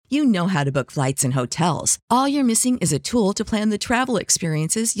You know how to book flights and hotels. All you're missing is a tool to plan the travel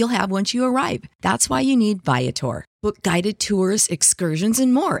experiences you'll have once you arrive. That's why you need Viator. Book guided tours, excursions,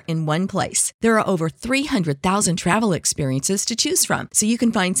 and more in one place. There are over 300,000 travel experiences to choose from, so you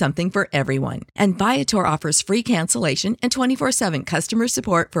can find something for everyone. And Viator offers free cancellation and 24/7 customer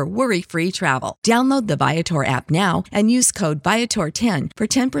support for worry-free travel. Download the Viator app now and use code Viator10 for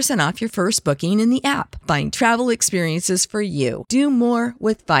 10% off your first booking in the app. Find travel experiences for you. Do more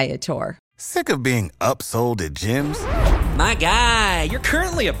with Viator. Sick of being upsold at gyms? My guy, you're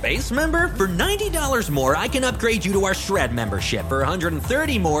currently a base member? For $90 more, I can upgrade you to our Shred membership. For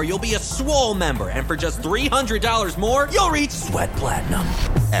 $130 more, you'll be a Swole member. And for just $300 more, you'll reach Sweat Platinum.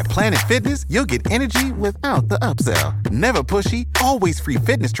 At Planet Fitness, you'll get energy without the upsell. Never pushy, always free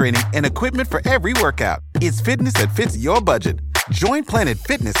fitness training and equipment for every workout. It's fitness that fits your budget. Join Planet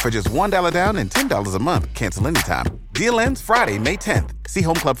Fitness for just $1 down and $10 a month. Cancel anytime. Deal ends Friday, May 10th. See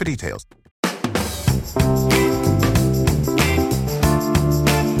Home Club for details.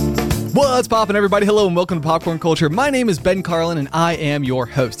 What's poppin', everybody? Hello and welcome to Popcorn Culture. My name is Ben Carlin and I am your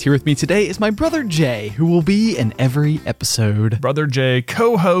host. Here with me today is my brother Jay, who will be in every episode. Brother Jay,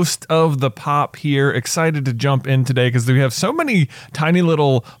 co-host of The Pop here. Excited to jump in today because we have so many tiny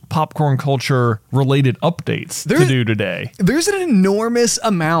little Popcorn Culture related updates to do today. There's an enormous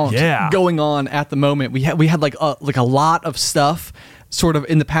amount going on at the moment. We had like a lot of stuff sort of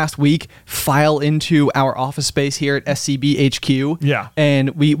in the past week file into our office space here at SCB HQ. Yeah.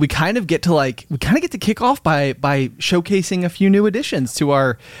 And we kind of get to kick off by showcasing a few new additions to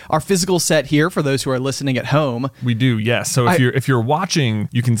our physical set here for those who are listening at home. We do, yes. So if you're watching,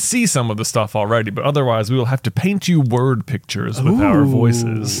 you can see some of the stuff already, but otherwise we will have to paint you word pictures with our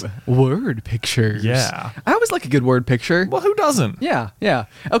voices. Word pictures. Yeah. I always like a good word picture. Well, who doesn't? Yeah.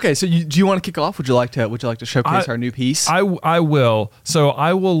 Okay, so do you want to kick off? Would you like to showcase our new piece? I will. So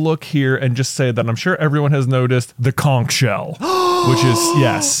I will look here and just say that I'm sure everyone has noticed the conch shell, which is,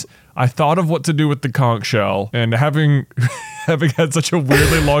 yes, I thought of what to do with the conch shell, and having had such a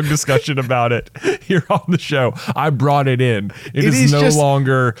weirdly long discussion about it here on the show, I brought it in. It is no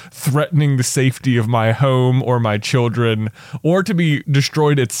longer threatening the safety of my home or my children, or to be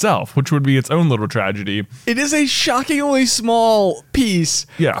destroyed itself, which would be its own little tragedy. It is a shockingly small piece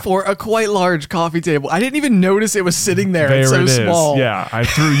for a quite large coffee table. I didn't even notice it was sitting there. It's so small. Yeah, I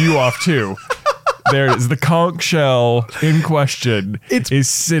threw you off too. There it is. The conch shell in question is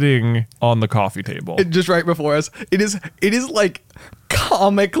sitting on the coffee table. Just right before us. It is like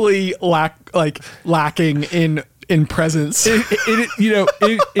comically lacking in presence.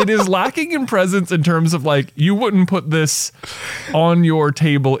 It is lacking in presence in terms of like, you wouldn't put this on your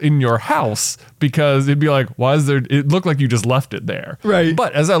table in your house because it'd be like, why is there, it looked like you just left it there. Right.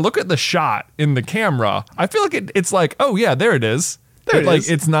 But as I look at the shot in the camera, I feel like it's like, oh yeah, there it is.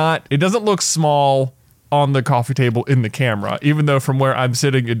 It doesn't look small on the coffee table in the camera, even though from where I'm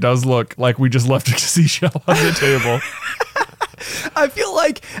sitting, it does look like we just left a seashell on the table. I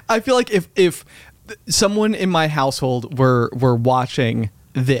feel like if someone in my household were watching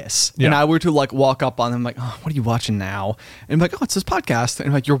this and I were to like walk up on them like, oh, what are you watching now? And I'm like, oh, it's this podcast.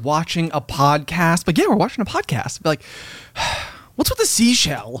 And like, you're watching a podcast? Like, yeah, we're watching a podcast. I'd be like, what's with the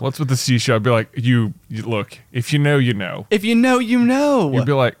seashell? What's with the seashell? I'd be like, you look, if you know, you know. If you know, you know. You'd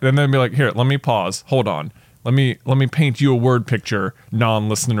be like, and then be like, here, let me pause. Hold on. Let me paint you a word picture,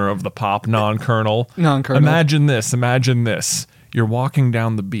 non-listener of the pop, non-kernel. Imagine this. You're walking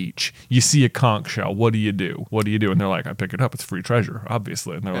down the beach. You see a conch shell. What do you do? And they're like, I pick it up. It's free treasure,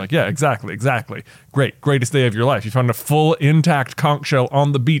 obviously. And they're like, yeah, exactly. Greatest day of your life. You found a full intact conch shell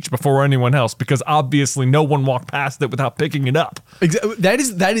on the beach before anyone else because obviously no one walked past it without picking it up. That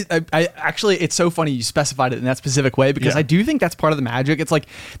is. I actually, it's so funny you specified it in that specific way because I do think that's part of the magic. It's like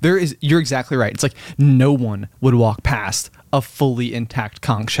you're exactly right. It's like no one would walk past a fully intact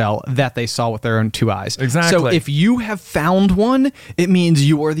conch shell that they saw with their own two eyes. Exactly. So if you have found one, it means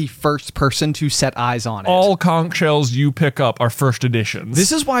you are the first person to set eyes on it. All conch shells you pick up are first editions.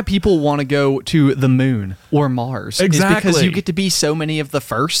 This is why people want to go to the moon or Mars. Exactly. Is because you get to be so many of the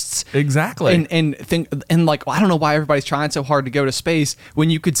firsts. Exactly. And like, I don't know why everybody's trying so hard to go to space when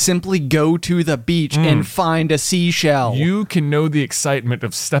you could simply go to the beach and find a seashell. You can know the excitement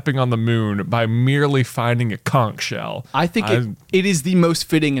of stepping on the moon by merely finding a conch shell. I think it is the most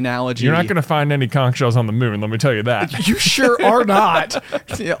fitting analogy. You're not going to find any conch shells on the moon, let me tell you that. You sure are not.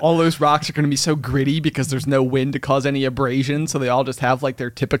 All those rocks are going to be so gritty because there's no wind to cause any abrasion, so they all just have like their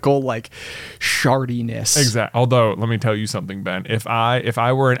typical like shardiness. Exactly. Although, let me tell you something, Ben. If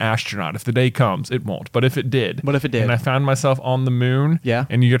I were an astronaut, if the day comes, it won't. But if it did, and I found myself on the moon,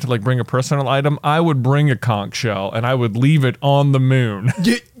 and you get to like bring a personal item, I would bring a conch shell and I would leave it on the moon.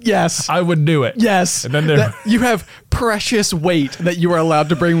 Yes. I would do it. Yes. And then you have precious weight that you are allowed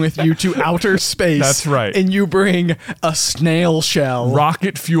to bring with you to outer space. That's right. And you bring a snail shell.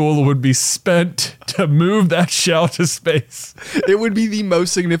 Rocket fuel would be spent to move that shell to space. It would be the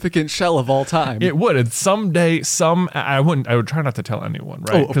most significant shell of all time. It would. And someday, I would try not to tell anyone,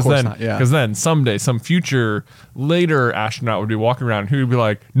 right? Oh, of course not, yeah. Because then someday, some future later astronaut would be walking around and he would be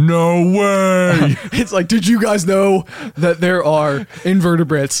like, no way. It's like, did you guys know that there are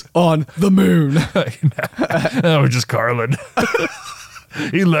invertebrates on the moon? That was just Carlin.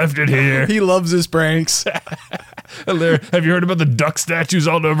 He left it here. He loves his pranks. Have you heard about the duck statues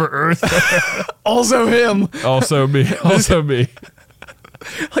all over Earth? Also him. Also me. Also me.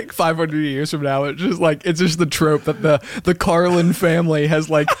 Like 500 years from now, it's just the trope that the Carlin family has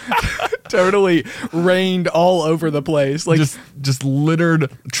like totally reigned all over the place. Like just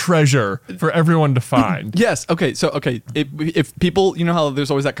littered treasure for everyone to find. Yes. Okay. So, if people, you know how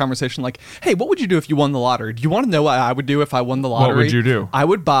there's always that conversation like, hey, what would you do if you won the lottery? Do you want to know what I would do if I won the lottery? What would you do? I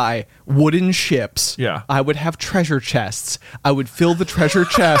would buy wooden ships. Yeah. I would have treasure chests. I would fill the treasure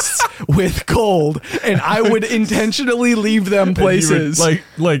chests with gold, and I would intentionally leave them places.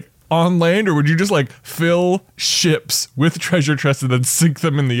 Like on land, or would you just like fill ships with treasure chests and then sink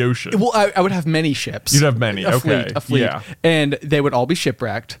them in the ocean? Well, I would have many ships. You'd have many. A fleet. Yeah. And they would all be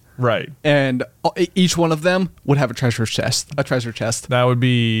shipwrecked. Right. And each one of them would have a treasure chest. That would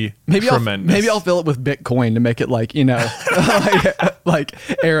be tremendous. Maybe I'll fill it with Bitcoin to make it like,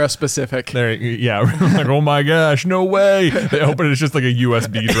 like era specific. Yeah. Like, oh my gosh, no way. They open it, it's just like a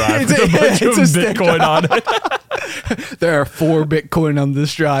USB drive with a bunch of Bitcoin on it. There are 4 Bitcoin on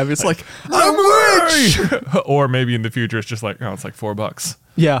this drive. It's like, I'm rich. Or maybe in the future, it's just like, oh, it's like $4.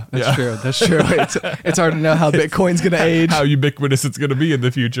 Yeah, that's true. That's true. It's hard to know how Bitcoin's going to age. How ubiquitous it's going to be in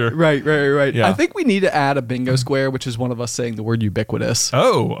the future. Right. Yeah. I think we need to add a bingo square, which is one of us saying the word ubiquitous.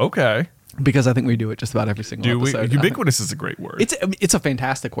 Oh, okay. Because I think we do it just about every single episode. Ubiquitous is a great word. It's a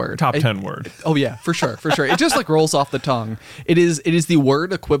fantastic word. Top 10 word. Oh yeah, for sure. It just like rolls off the tongue. It is the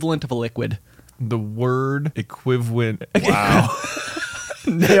word equivalent of a liquid. The word equivalent. Wow.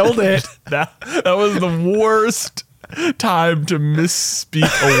 Nailed it. That was the worst time to misspeak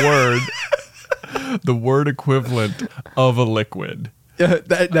a word. The word equivalent of a liquid.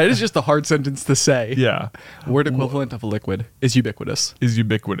 That is just a hard sentence to say. Yeah. Word equivalent of a liquid is ubiquitous. Is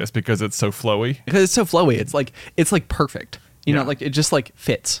ubiquitous because it's so flowy? Because it's so flowy. It's like perfect. You know, like it just like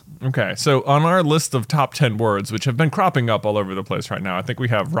fits. Okay. So on our list of top 10 words, which have been cropping up all over the place right now, I think we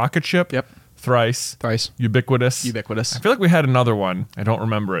have rocket ship. Yep. Thrice. Ubiquitous. I feel like we had another one. I don't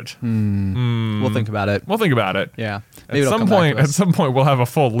remember it. We'll think about it. Yeah. Maybe At some point, we'll have a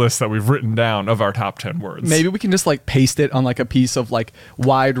full list that we've written down of our top 10 words. Maybe we can just like paste it on like a piece of like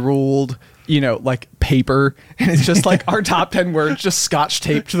wide ruled, like paper, and it's just like our top 10 words just scotch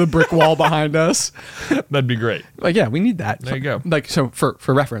taped to the brick wall behind us. That'd be great. Like, yeah, we need that. There you go. Like, so for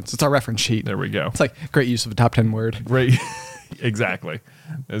reference, it's our reference sheet. There we go. It's like great use of a top 10 word. Great. Exactly.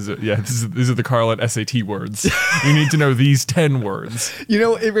 These are the Carlin SAT words. You need to know these 10 words.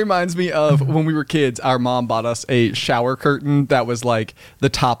 It reminds me of when we were kids, our mom bought us a shower curtain that was like the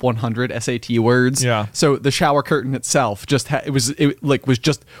top 100 SAT words. Yeah. So the shower curtain itself just was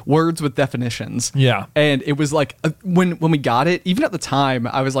just words with definitions. Yeah. And it was like when we got it, even at the time,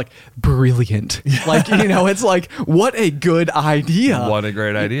 I was like, brilliant. Like, it's like, what a good idea. What a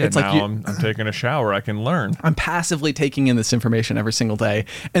great idea. It's now like I'm taking a shower. I can learn. I'm passively taking in this information every single day.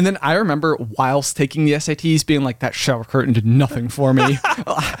 And then I remember whilst taking the SATs being like, that shower curtain did nothing for me.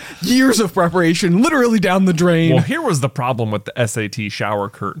 Years of preparation literally down the drain. Well, here was the problem with the SAT shower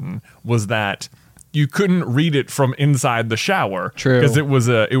curtain was that you couldn't read it from inside the shower. True. Because it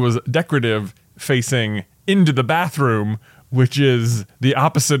was decorative facing into the bathroom, which is the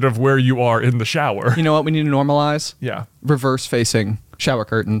opposite of where you are in the shower. You know what we need to normalize? Yeah. Reverse facing shower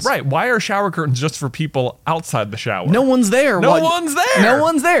curtains. Right. Why are shower curtains just for people outside the shower? No one's there. No one's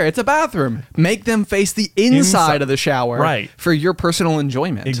there. It's a bathroom. Make them face the inside of the shower. Right. For your personal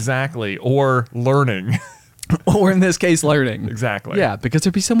enjoyment. Exactly. Or learning. Or in this case, learning. Exactly. Yeah, because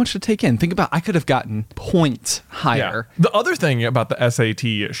there'd be so much to take in. Think about, I could have gotten points higher. Yeah. The other thing about the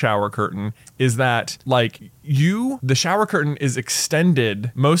SAT shower curtain is that, like, the shower curtain is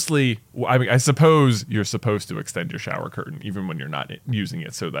extended mostly. I mean, I suppose you're supposed to extend your shower curtain even when you're not using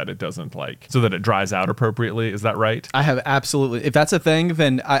it so that it doesn't so that it dries out appropriately. Is that right? I have absolutely. If that's a thing,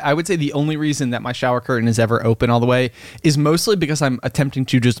 then I would say the only reason that my shower curtain is ever open all the way is mostly because I'm attempting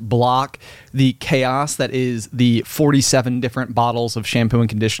to just block the chaos that is the 47 different bottles of shampoo and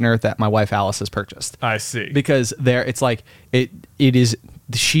conditioner that my wife Alice has purchased. I see. Because it's like it is,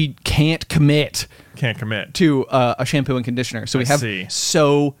 she can't commit Can't commit to a shampoo and conditioner. So we have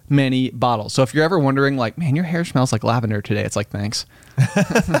so many bottles. So if you're ever wondering, like, man, your hair smells like lavender today, it's like, thanks.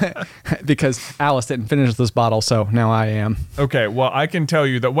 Because Alice didn't finish this bottle, so now I am. Okay, well, I can tell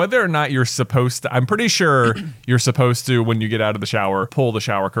you that whether or not you're supposed to, I'm pretty sure you're supposed to, when you get out of the shower, pull the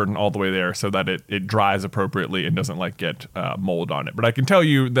shower curtain all the way there so that it dries appropriately and doesn't like get mold on it. But I can tell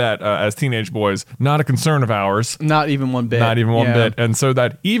you that as teenage boys, not a concern of ours. Not even one bit. Not even one bit. And so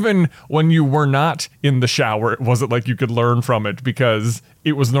that even when you were not in the shower, it wasn't like you could learn from it, because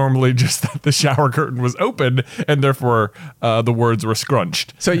it was normally just that the shower curtain was open and therefore the words were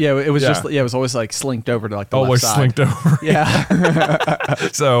scrunched. So yeah, it was just, it was always like slinked over to like the always left side. Slinked over. Yeah.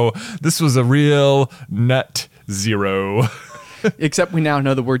 So this was a real net zero. Except we now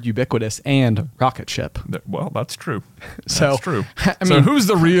know the word ubiquitous and rocket ship. Well, that's true. So, that's true. So who's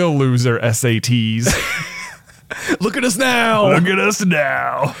the real loser, SATs? Look at us now. Look at us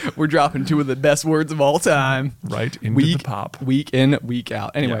now. We're dropping two of the best words of all time. Right into the pop. Week in, week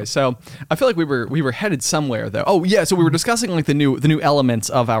out. Anyway, so I feel like we were headed somewhere though. Oh yeah, so we were discussing like the new elements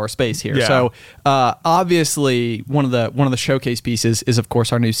of our space here. Yeah. So obviously one of the showcase pieces is of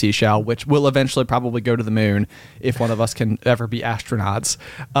course our new seashell, which will eventually probably go to the moon if one of us can ever be astronauts.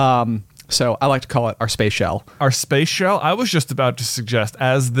 So I like to call it our space shell. Our space shell? I was just about to suggest,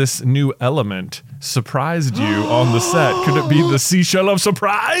 as this new element surprised you on the set, could it be the seashell of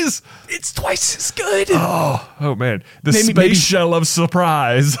surprise? It's twice as good. Oh man. The space shell of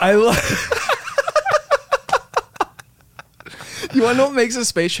surprise. I love You want to know what makes a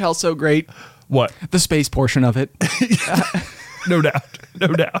space shell so great? What? The space portion of it. No doubt. No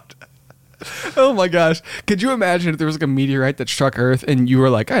doubt. Oh my gosh. Could you imagine if there was like a meteorite that struck Earth and you were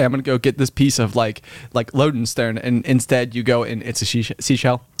like, hey, I'm going to go get this piece of like Lodenstone, and instead you go and it's a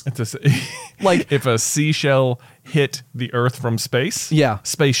seashell? It's like if a seashell hit the Earth from space. Yeah.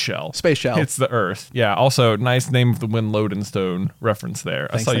 Space shell. Space shell. Hits the Earth. Yeah. Also, nice name of the wind Lodenstone reference there.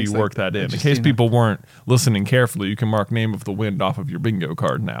 I saw you work that in. In case people weren't listening carefully, you can mark name of the wind off of your bingo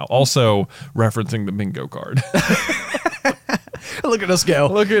card now. Also referencing the bingo card. Look at us go.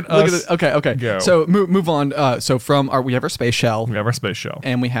 Look at us. Okay. Go. So move on. So we have our space shell. We have our space shell.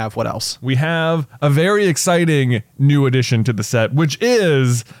 And we have what else? We have a very exciting new addition to the set, which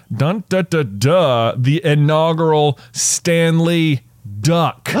is the inaugural Stanley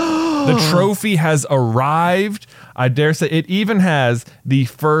Duck. The trophy has arrived. I dare say it even has the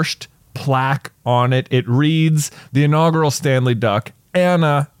first plaque on it. It reads, the inaugural Stanley Duck,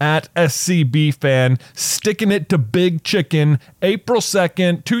 Anna at SCB Fan, sticking it to Big Chicken, April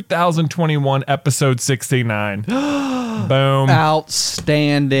 2nd, 2021, episode 69. Boom.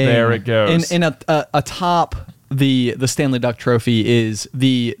 Outstanding. There it goes. In atop the Stanley Duck trophy is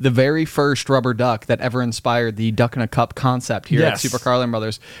the very first rubber duck that ever inspired the Duck in a Cup concept here at Super Carlin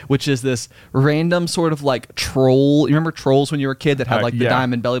Brothers, which is this random sort of like troll. You remember trolls when you were a kid that had like the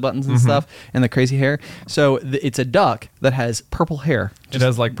diamond belly buttons and stuff and the crazy hair? So it's a duck that has purple hair. It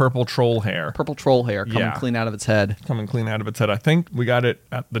has like purple troll hair. Purple troll hair coming clean out of its head. Coming clean out of its head. I think we got it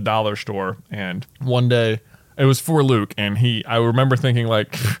at the dollar store, and one day it was for Luke, and I remember thinking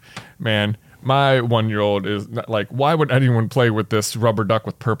like, man, my 1-year-old is not, like, why would anyone play with this rubber duck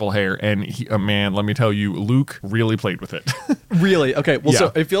with purple hair? And man, let me tell you, Luke really played with it. Really? Okay. Well,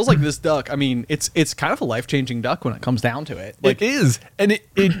 so it feels like this duck, I mean, it's kind of a life-changing duck when it comes down to it. Like, it is. And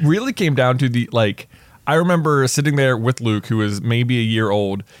it really came down to the, like, I remember sitting there with Luke, who was maybe a year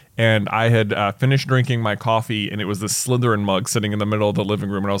old, and I had finished drinking my coffee, and it was this Slytherin mug sitting in the middle of the living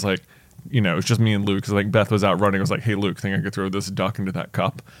room, and I was like, you know, it's just me and Luke, because like Beth was out running. I was like, hey, Luke, think I could throw this duck into that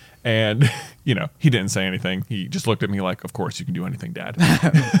cup? And, you know, he didn't say anything. He just looked at me like, of course you can do anything, Dad.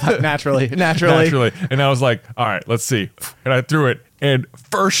 Naturally. And I was like, all right, let's see. And I threw it. And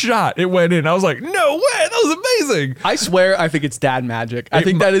first shot, it went in. I was like, no way, that was amazing. I swear, I think it's dad magic. I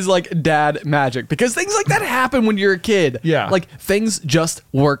think that is like dad magic, because things like that happen when you're a kid. Yeah. Like things just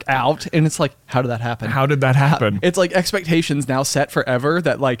work out, and it's like, how did that happen? How did that happen? It's like expectations now set forever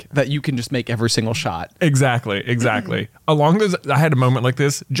that you can just make every single shot. Exactly. I had a moment like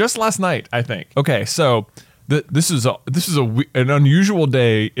this just last night, I think. Okay, so this is an unusual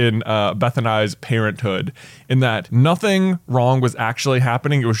day in Beth and I's parenthood, in that nothing wrong was actually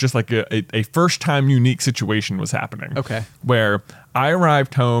happening. It was just like a first time unique situation was happening. Okay. Where I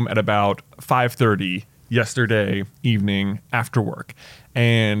arrived home at about 5:30 yesterday evening after work.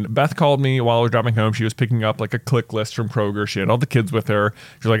 And Beth called me while I was driving home. She was picking up like a click list from Kroger. She had all the kids with her.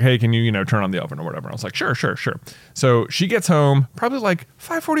 She was like, hey, can you turn on the oven or whatever? And I was like, sure. So she gets home probably like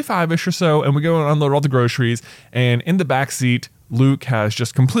 5:45-ish or so, and we go and unload all the groceries. And in the back seat, Luke has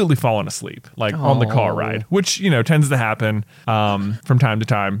just completely fallen asleep, like on the car ride, which, you know, tends to happen from time to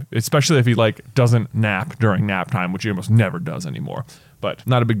time, especially if he like doesn't nap during nap time, which he almost never does anymore, but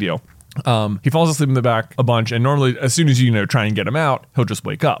not a big deal. He falls asleep in the back a bunch, and normally as soon as you try and get him out, he'll just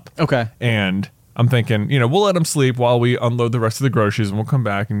wake up. Okay. And I'm thinking, we'll let him sleep while we unload the rest of the groceries, and we'll come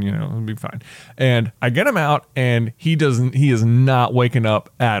back and, it'll be fine. And I get him out, and he is not waking up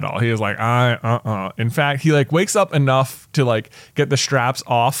at all. He is like, In fact, he like wakes up enough to like get the straps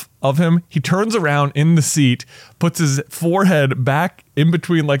off of him. He turns around in the seat, puts his forehead back in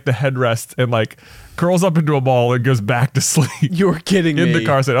between like the headrest, and like curls up into a ball and goes back to sleep. You were kidding me. In the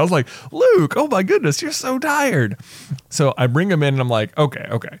car seat. I was like, Luke, oh my goodness, you're so tired. So I bring him in, and I'm like, okay,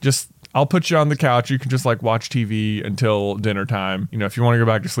 just I'll put you on the couch. You can just like watch TV until dinner time. If you want to go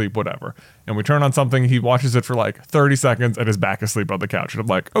back to sleep, whatever. And we turn on something. He watches it for like 30 seconds and is back asleep on the couch. And I'm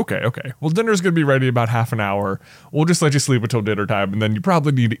like, okay. Well, dinner's going to be ready in about half an hour. We'll just let you sleep until dinner time. And then you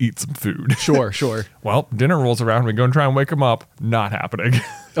probably need to eat some food. Sure. Well, dinner rolls around. We go and try and wake him up. Not happening.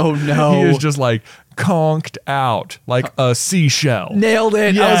 Oh, no. He is just like conked out like a seashell. Nailed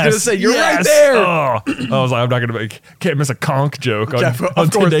it. Yes, I was going to say, you're right there. Oh. I was like, I'm not going to can't miss a conk joke on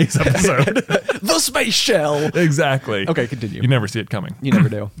today's episode. The space shell. Exactly. Okay, continue. You never see it coming. You never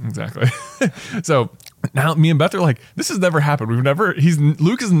do. Exactly. So now me and Beth are like, this has never happened.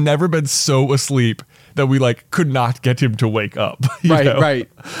 Luke has never been so asleep that we like could not get him to wake up. Right.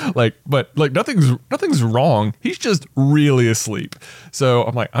 But nothing's wrong. He's just really asleep. So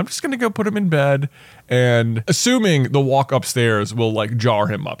I'm like, I'm just gonna go put him in bed, and assuming the walk upstairs will like jar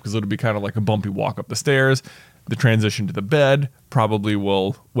him up, because it'll be kind of like a bumpy walk up the stairs. The transition to the bed probably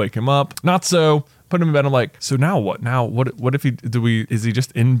will wake him up. Not so. Put him in bed. I'm like, so now what? What if is he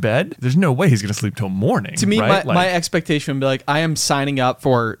just in bed? There's no way he's gonna sleep till morning. To me, right? my expectation would be like, I am signing up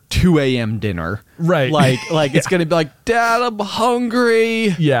for 2 a.m. dinner. Right. Like it's gonna be like, Dad, I'm hungry.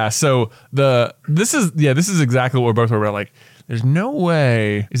 Yeah. So this is exactly what we're both about. Like, there's no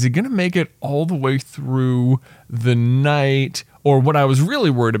way is he gonna make it all the way through the night. Or what I was really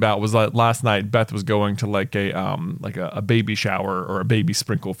worried about was that last night Beth was going to like a baby shower or a baby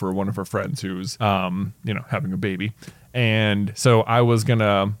sprinkle for one of her friends who's having a baby, and so I was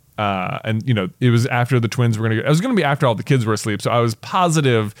gonna it was after the twins were gonna go. It was gonna be after all the kids were asleep, so I was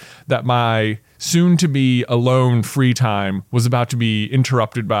positive that my soon to be alone free time was about to be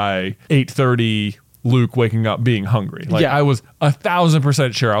interrupted by 8:30. Luke waking up being hungry. I was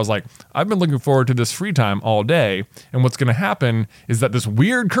 1,000% sure. I was like, I've been looking forward to this free time all day, and what's going to happen is that this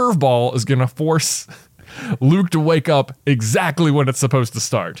weird curveball is going to force Luke to wake up exactly when it's supposed to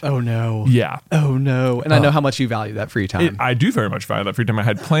start. Oh no. Yeah. Oh no. And I know how much you value that free time. I do very much value that free time. I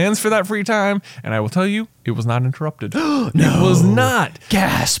had plans for that free time, and I will tell you, it was not interrupted. No. It was not.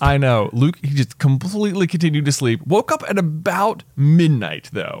 Gasp. I know. Luke, he just completely continued to sleep. Woke up at about midnight,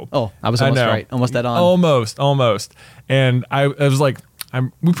 though. Oh, I was almost right. Almost dead on. Almost. And I was like,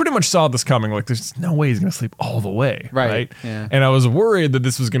 we pretty much saw this coming. Like, there's no way he's going to sleep all the way. Right. Yeah. And I was worried that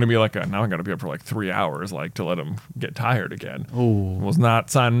this was going to be like, now I got to be up for like 3 hours, like to let him get tired again. Ooh. Was not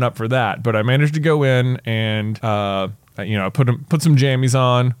signing up for that. But I managed to go in and, I put some jammies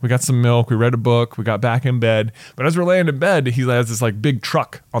on. We got some milk. We read a book. We got back in bed. But as we're laying in bed, he has this like big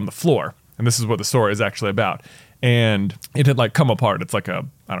truck on the floor. And this is what the story is actually about. And it had like come apart. It's like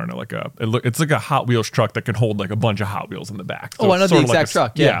it's like a Hot Wheels truck that can hold like a bunch of Hot Wheels in the back. So I know the exact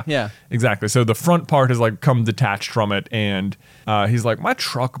truck. Yeah, exactly. So the front part has like come detached from it, and he's like, my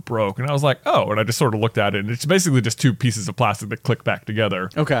truck broke, and I was like, oh, and I just sort of looked at it, and it's basically just two pieces of plastic that click back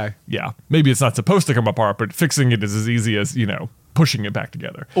together. Okay. Yeah, maybe it's not supposed to come apart, but fixing it is as easy as pushing it back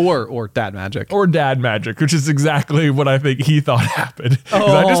together. Or dad magic. Or dad magic, which is exactly what I think he thought happened.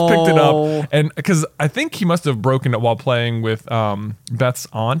 Because I just picked it up, and because I think he must have broken it while playing with Beth's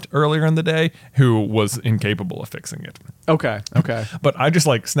aunt earlier in the day, who was incapable of fixing it. Okay. But I just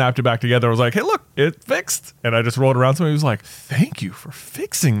like snapped it back together. I was like, hey, look, it fixed. And I just rolled around. Somebody was like, thank you for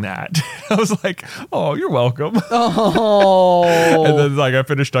fixing that. I was like, oh, you're welcome. Oh. And then like I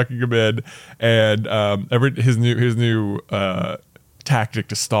finished tucking him in, and his new tactic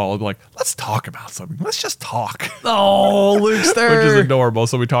to stall, like, let's talk about something. Let's just talk. Oh, Luke's there. Which is adorable.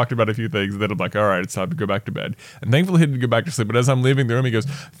 So we talked about a few things, and then I'm like, all right, it's time to go back to bed. And thankfully he didn't go back to sleep. But as I'm leaving the room, he goes,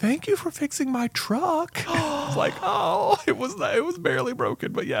 thank you for fixing my truck. I was like, oh, it was barely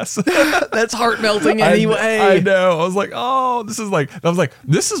broken, but yes. That's heart melting anyway. I know. I was like, oh, this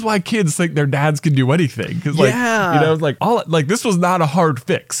is why kids think their dads can do anything. Because this was not a hard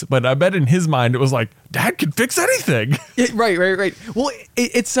fix. But I bet in his mind it was like, Dad can fix anything. Right. Well,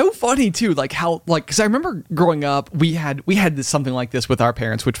 it's so funny too, like how, like, because I remember growing up, we had something like this with our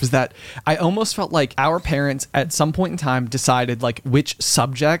parents, which was that I almost felt like our parents at some point in time decided like which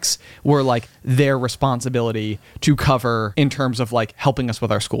subjects were like their responsibility to cover in terms of like helping us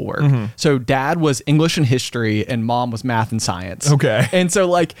with our schoolwork. So Dad was English and history, and Mom was math and science. Okay. And so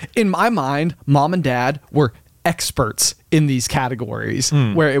like in my mind, Mom and Dad were experts in these categories,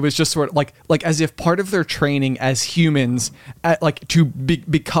 where it was just sort of like as if part of their training as humans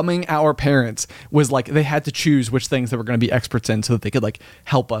becoming our parents was like they had to choose which things they were going to be experts in so that they could like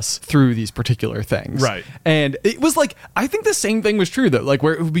help us through these particular things. Right. And it was like, I think the same thing was true though, like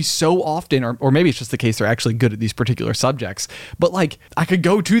where it would be so often, or maybe it's just the case they're actually good at these particular subjects, but like I could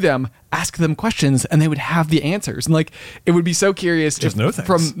go to them, ask them questions, and they would have the answers. And like it would be so curious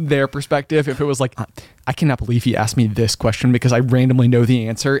from their perspective if it was like, I cannot believe he asked me this question because I randomly know the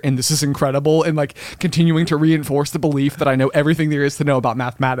answer and this is incredible, and like continuing to reinforce the belief that I know everything there is to know about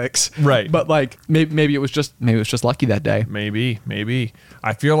mathematics. Right. But like maybe it was just lucky that day. Maybe.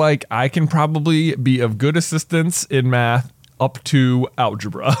 I feel like I can probably be of good assistance in math up to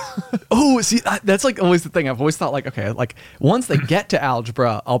algebra. Oh, see, that's like always the thing. I've always thought like, okay, like once they get to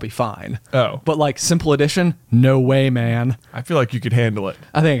algebra, I'll be fine. Oh. But like simple addition, no way, man. I feel like you could handle it.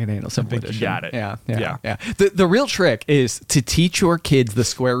 I think I can handle simple addition. You got it. Yeah. The real trick is to teach your kids the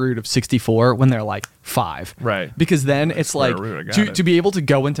square root of 64 when they're like 5. Right. Because then it's like root, to be able to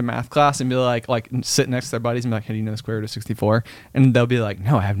go into math class and be like sit next to their buddies and be like, hey, do you know the square root of 64? And they'll be like,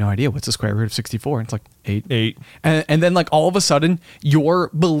 no, I have no idea. What's the square root of 64? And it's like 8. And then like all of a sudden your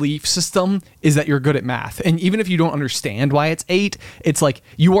belief system is that you're good at math. And even if you don't understand why it's 8, it's like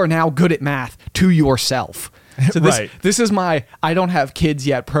you are now good at math to yourself. So this is my I don't have kids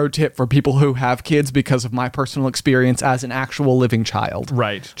yet pro tip for people who have kids because of my personal experience as an actual living child.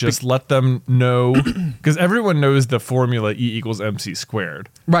 Right. Just let them know, because everyone knows the formula E equals MC squared.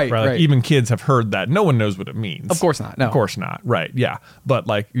 Right. Like even kids have heard that. No one knows what it means. Of course not. No. Of course not. Right. Yeah. But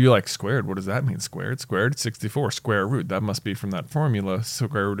like you're like squared. What does that mean? Squared 64 square root. That must be from that formula.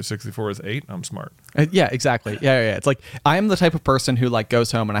 Square root of 64 is 8. I'm smart. Yeah, exactly. Yeah. It's like I am the type of person who like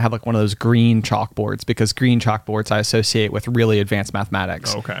goes home and I have like one of those green chalkboards, because green chalkboards I associate with really advanced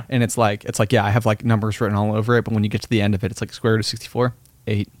mathematics. Okay. And it's like yeah, I have like numbers written all over it, but when you get to the end of it, it's like square root of 64.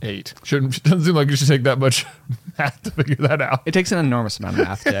 8. Doesn't seem like you should take that much math to figure that out. It takes an enormous amount of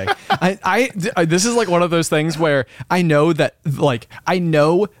math today. I this is like one of those things where I know that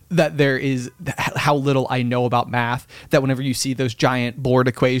there is how little I know about math, that whenever you see those giant board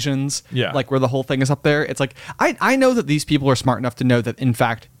equations, like where the whole thing is up there, it's like I know that these people are smart enough to know that in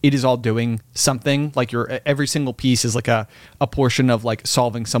fact it is all doing something. Like every single piece is like a portion of like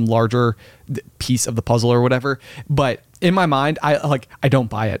solving some larger piece of the puzzle or whatever. But in my mind, I don't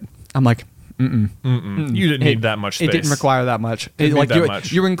buy it. I'm like, You didn't need that much space. It didn't require that much.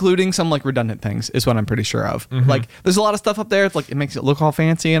 You're including some like redundant things is what I'm pretty sure of. Like there's a lot of stuff up there. It's like it makes it look all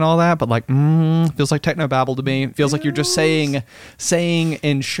fancy and all that, but like feels like technobabble to me. It feels like you're just saying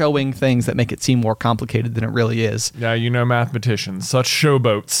and showing things that make it seem more complicated than it really is. Yeah, mathematicians, such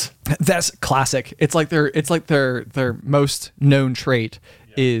showboats. That's classic. It's like their most known trait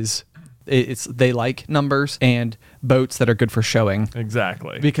is they like numbers and boats that are good for showing.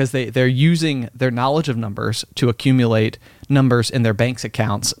 Exactly. Because they're using their knowledge of numbers to accumulate numbers in their bank's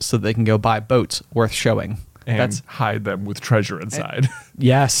accounts so they can go buy boats worth showing. And hide them with treasure inside.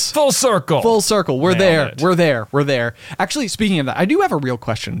 Yes. Full circle. We're there. Actually, speaking of that, I do have a real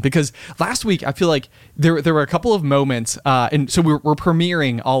question, because last week I feel like there were a couple of moments, and so we're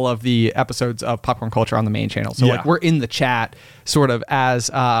premiering all of the episodes of Popcorn Culture on the main channel. So like we're in the chat sort of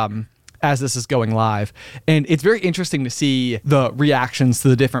as this is going live. And it's very interesting to see the reactions to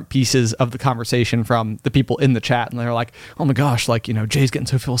the different pieces of the conversation from the people in the chat. And they're like, oh my gosh, like, Jay's getting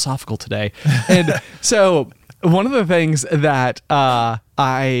so philosophical today. And so one of the things that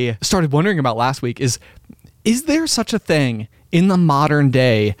I started wondering about last week is there such a thing in the modern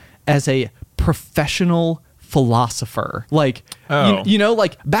day as a professional philosopher? Like,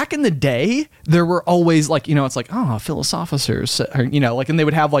 like back in the day, there were always like, it's like, philosophers, like, and they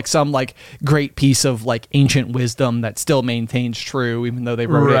would have like some like great piece of like ancient wisdom that still maintains true, even though they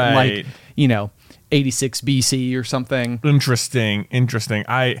wrote it in like, 86 BC or something. Interesting.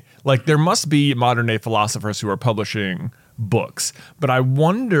 There must be modern day philosophers who are publishing books, but I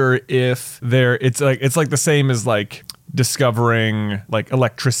wonder if it's like the same as like discovering like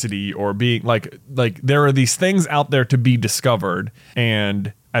electricity or being like there are these things out there to be discovered,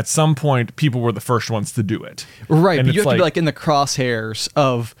 and at some point people were the first ones to do it. Right, and but you have to be like in the crosshairs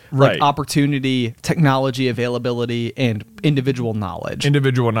of like opportunity, technology availability, and individual knowledge.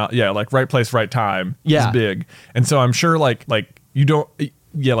 Like right place, right time is big. And so I'm sure like you don't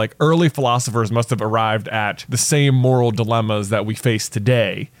like early philosophers must have arrived at the same moral dilemmas that we face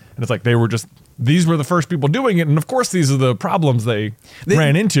today. And it's like these were the first people doing it, and of course these are the problems they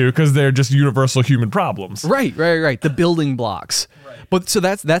ran into because they're just universal human problems. Right. The building blocks. Right. But so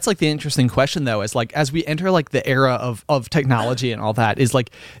that's like the interesting question though, is like as we enter like the era of technology and all that, is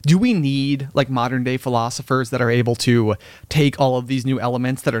like, do we need like modern day philosophers that are able to take all of these new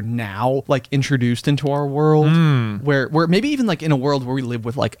elements that are now like introduced into our world, where maybe even like in a world where we live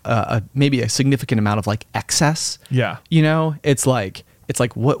with like maybe a significant amount of like excess. Yeah. You know, it's like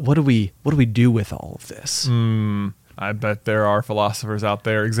what do we do with all of this? I bet there are philosophers out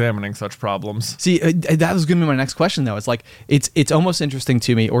there examining such problems. See, that was going to be my next question, though. It's like it's almost interesting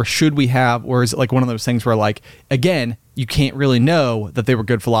to me, or should we have, or is it like one of those things where, like, again, you can't really know that they were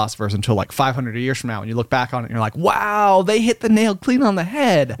good philosophers until like 500 years from now, and you look back on it and you're like, wow, they hit the nail clean on the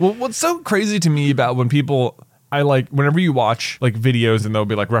head. Well, what's so crazy to me about when people... whenever you watch like videos and they'll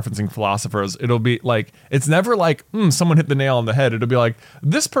be like referencing philosophers, it'll be like, it's never like, someone hit the nail on the head. It'll be like,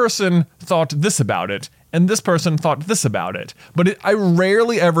 this person thought this about it and this person thought this about it. But I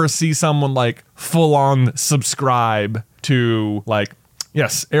rarely ever see someone like full on subscribe to like,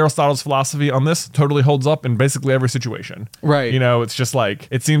 yes, Aristotle's philosophy on this totally holds up in basically every situation. Right. You know, it's just like,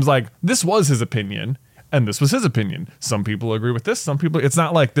 it seems like this was his opinion. And this was his opinion. Some people agree with this. Some people, it's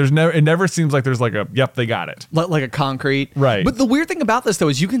not like it never seems like there's like yep, they got it. Like a concrete. Right. But the weird thing about this though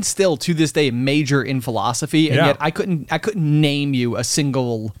is you can still to this day major in philosophy, and yet I couldn't name you a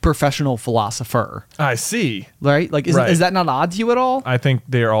single professional philosopher. I see. Right? Like is that not odd to you at all? I think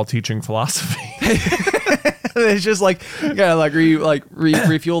they're all teaching philosophy. It's just like you gotta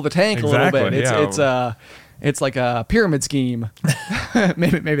refuel the tank a little bit. It's like a pyramid scheme.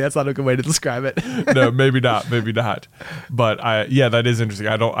 maybe that's not a good way to describe it. No, maybe not. But that is interesting.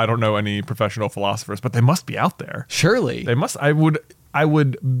 I don't know any professional philosophers, but they must be out there. Surely. They must. I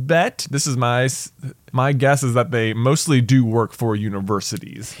would bet, this is my guess is that they mostly do work for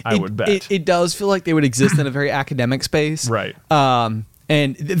universities. I would bet. It does feel like they would exist in a very academic space. Right.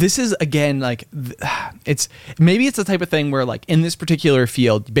 And this is, again, like, it's the type of thing where, like, in this particular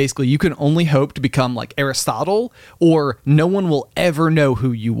field, basically you can only hope to become like Aristotle, or no one will ever know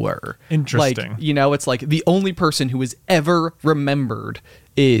who you were. Interesting. Like, you know, it's like the only person who is ever remembered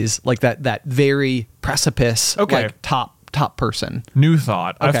is like that very precipice, like top person. New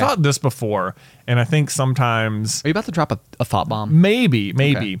thought. Okay. I've thought this before, and I think sometimes... Are you about to drop a thought bomb? Maybe.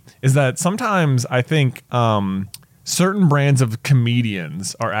 Okay. Is that sometimes I think... certain brands of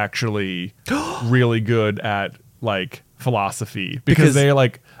comedians are actually really good at like philosophy because they're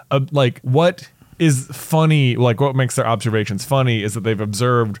like what is funny, like what makes their observations funny is that they've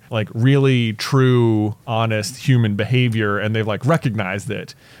observed like really true, honest human behavior, and they've like recognized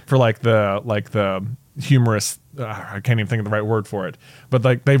it for like the humorous. I can't even think of the right word for it, but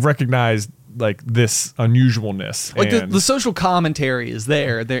like they've recognized like this unusualness. Like the social commentary is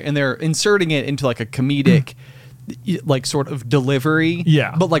there, and they're inserting it into like a comedic. Like sort of delivery.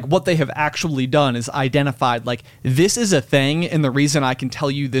 Yeah. But like what they have actually done is identified like this is a thing, and the reason I can tell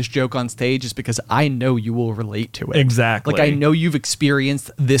you this joke on stage is because I know you will relate to it. Exactly. Like I know you've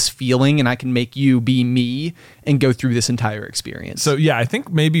experienced this feeling, and I can make you be me and go through this entire experience. So yeah, I think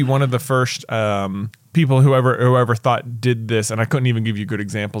maybe one of the first people whoever thought did this, and I couldn't even give you good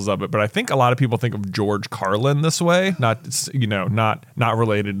examples of it, but I think a lot of people think of George Carlin this way, not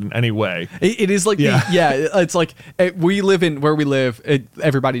related in any way. It is like it's like we live in where we live.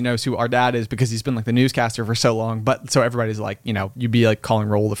 Everybody knows who our dad is because he's been like the newscaster for so long. But so everybody's like, you know, you'd be like calling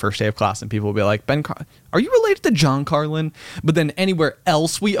roll the first day of class, and people will be like, are you related to John Carlin? But then anywhere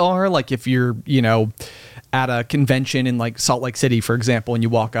else we are, like if you're, you know, at a convention in like Salt Lake City, for example, and you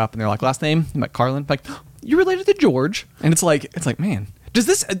walk up and they're like, last name? I'm like, Carlin. Like, you related to George? And it's like, man, does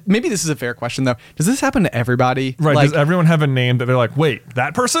this, maybe this is a fair question though. Does this happen to everybody? Right. Like, does everyone have a name that they're like, wait,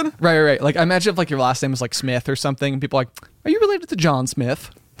 that person? Right. Like, I imagine if like your last name is like Smith or something, and people are like, are you related to John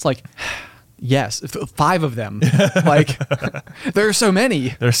Smith? It's like, yes, 5 of them. Like, there are so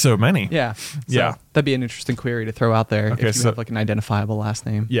many. There's so many. Yeah. So that'd be an interesting query to throw out there if you have like an identifiable last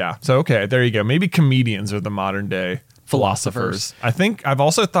name. Yeah. So, okay, there you go. Maybe comedians are the modern day philosophers. I think I've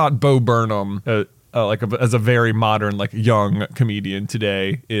also thought Bo Burnham, as a very modern, like young comedian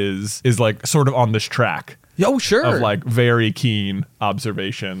today, is like sort of on this track. Oh, sure. Of like very keen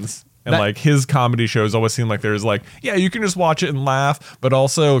observations. And like his comedy shows always seem like there's like, yeah, you can just watch it and laugh, but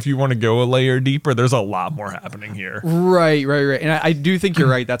also if you want to go a layer deeper, there's a lot more happening here. Right. And I do think you're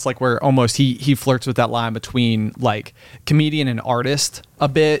right. That's like where almost he flirts with that line between like comedian and artist a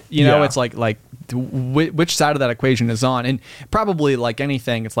bit. You know, it's like which side of that equation is on, and probably like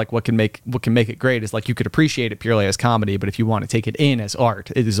anything, it's like what can make it great is like you could appreciate it purely as comedy, but if you want to take it in as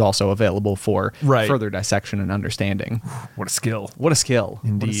art, it is also available for further dissection and understanding. What a skill!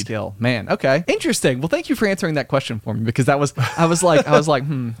 Indeed. What a skill, man. Okay, interesting. Well, thank you for answering that question for me, because I was like,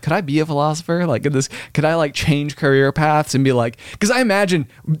 could I be a philosopher? Like, could I like change career paths and be like, because I imagine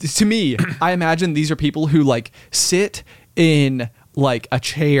these are people who like sit in like a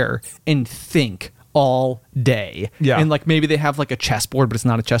chair and think all day. Yeah. And like maybe they have like a chessboard, but it's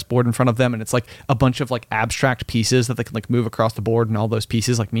not a chessboard in front of them, and it's like a bunch of like abstract pieces that they can like move across the board, and all those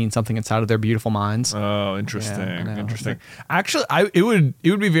pieces like mean something inside of their beautiful minds. Oh, interesting. Yeah, interesting. Actually, it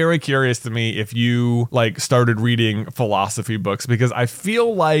would be very curious to me if you like started reading philosophy books, because I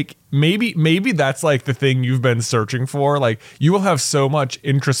feel like maybe that's like the thing you've been searching for. Like you will have so much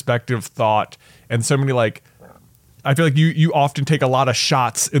introspective thought and so many like, I feel like you often take a lot of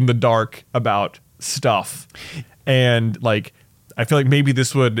shots in the dark about stuff, and like I feel like maybe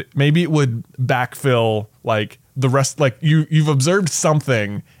it would backfill like the rest. Like you've observed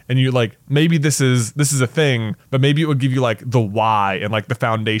something, and you like maybe this is a thing, but maybe it would give you like the why and like the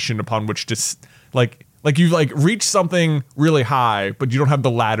foundation upon which to like you've like reached something really high, but you don't have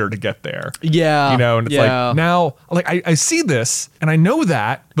the ladder to get there. Yeah, you know, and it's like now like I see this and I know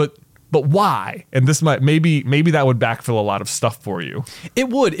that, but why? And this maybe that would backfill a lot of stuff for you. It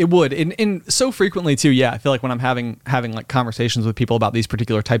would. And so frequently too, yeah. I feel like when I'm having like conversations with people about these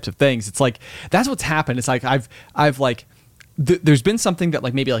particular types of things, it's like that's what's happened. It's like I've like there's been something that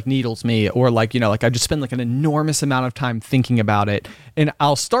like maybe like needles me, or like, you know, like I just spend like an enormous amount of time thinking about it, and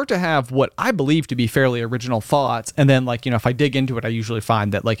I'll start to have what I believe to be fairly original thoughts, and then like, you know, if I dig into it, I usually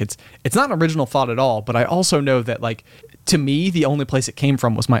find that like it's not an original thought at all, but I also know that like to me the only place it came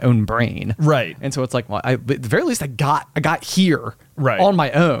from was my own brain. Right. And so it's like, well, at the very least I got here right on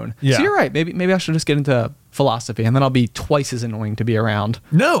my own. Yeah. So you're right. Maybe I should just get into philosophy, and then I'll be twice as annoying to be around.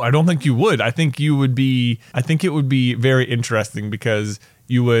 No, I don't think you would. I think it would be very interesting, because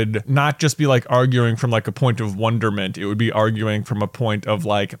you would not just be like arguing from like a point of wonderment. It would be arguing from a point of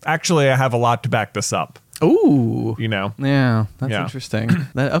like, actually, I have a lot to back this up. Ooh. You know? Yeah, that's interesting.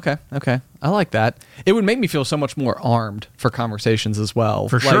 Okay. I like that. It would make me feel so much more armed for conversations as well.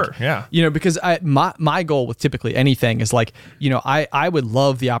 For sure, yeah. You know, because my goal with typically anything is like, you know, I would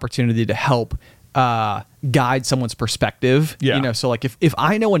love the opportunity to help guide someone's perspective. Yeah. You know, so like if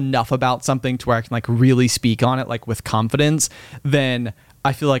I know enough about something to where I can like really speak on it like with confidence, then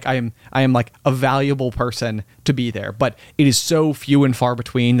I feel like I am like a valuable person to be there. But it is so few and far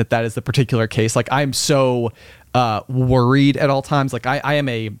between that is the particular case. Like I'm so worried at all times. Like I am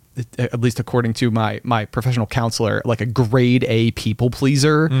at least according to my professional counselor, like a grade A people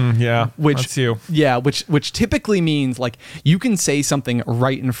pleaser. Which that's you. Yeah, which typically means like you can say something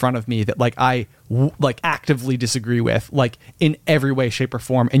right in front of me that like I like actively disagree with, like in every way, shape, or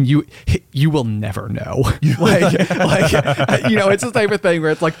form, and you will never know. like you know, it's the type of thing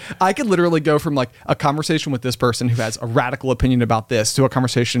where it's like I could literally go from like a conversation with this person who has a radical opinion about this to a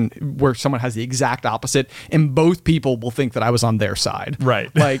conversation where someone has the exact opposite, and both people will think that I was on their side.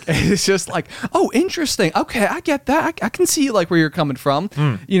 Right. Like it's just like, oh, interesting. Okay, I get that. I can see like where you're coming from.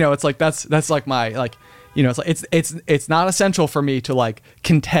 You know, it's like that's like my like. You know, it's like it's not essential for me to like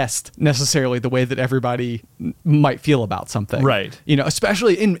contest necessarily the way that everybody might feel about something. Right. You know,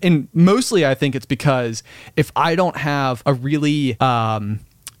 especially in mostly I think it's because if I don't have a really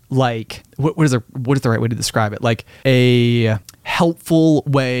like what is the right way to describe it? Like a helpful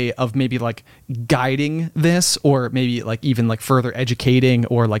way of maybe like guiding this, or maybe like even like further educating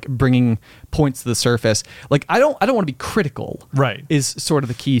or like bringing points to the surface. Like I don't want to be critical. Right. Is sort of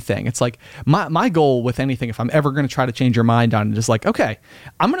the key thing. It's like my goal with anything, if I'm ever going to try to change your mind on it, is like, okay,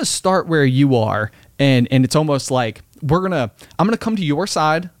 I'm going to start where you are, and it's almost like I'm gonna come to your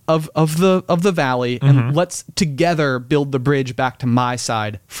side of the valley, and let's together build the bridge back to my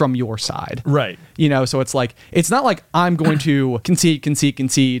side from your side. Right. You know, so it's like it's not like I'm going to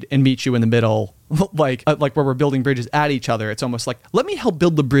concede and meet you in the middle, like where we're building bridges at each other. It's almost like, let me help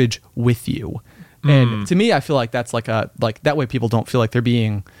build the bridge with you. And to me, I feel like that's like that way people don't feel like they're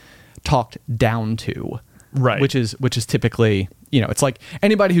being talked down to. Right. Which is typically, you know, it's like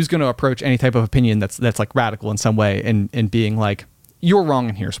anybody who's going to approach any type of opinion that's like radical in some way and being like, you're wrong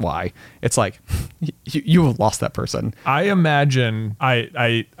and here's why. It's like you have lost that person. I imagine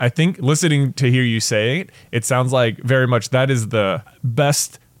I think listening to hear you say it, it sounds like very much that is the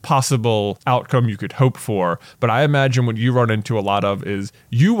best possible outcome you could hope for. But I imagine what you run into a lot of is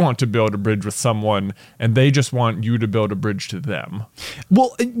you want to build a bridge with someone and they just want you to build a bridge to them.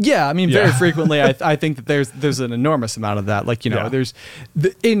 Well, yeah, I mean, very frequently, I think that there's an enormous amount of that. Like,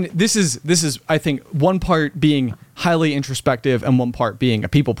 this is I think one part being highly introspective and one part being a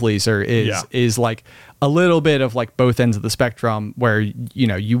people pleaser is like a little bit of like both ends of the spectrum where,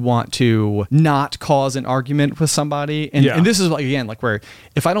 you want to not cause an argument with somebody. And this is like, again, like where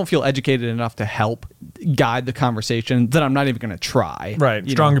if I don't feel educated enough to help guide the conversation, then I'm not even going to try. Right.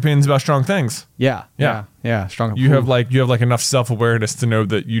 Strong opinions about strong things. Yeah. Strong. You have like enough self-awareness to know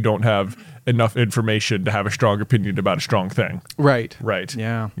that you don't have enough information to have a strong opinion about a strong thing. Right.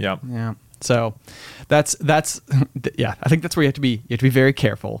 Yeah. So that's I think that's where you have to be very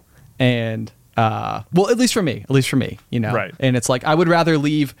careful. And well, at least for me, Right. And it's like, I would rather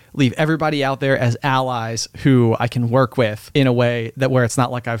leave everybody out there as allies who I can work with in a way that where it's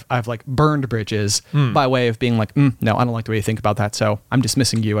not like I've like burned bridges by way of being like, no, I don't like the way you think about that. So I'm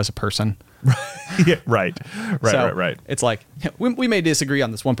dismissing you as a person. Right. It's like we may disagree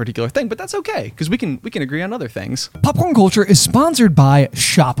on this one particular thing, but that's okay because we can agree on other things. Popcorn Culture is sponsored by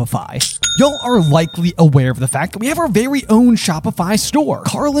Shopify. Y'all are likely aware of the fact that we have our very own Shopify store,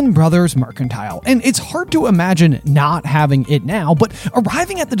 Carlin Brothers Mercantile, and it's hard to imagine not having it now, but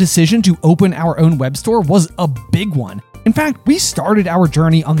arriving at the decision to open our own web store was a big one. In fact, we started our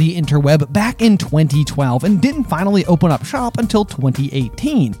journey on the interweb back in 2012 and didn't finally open up shop until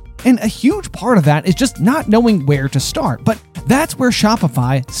 2018. And a huge part of that is just not knowing where to start, but that's where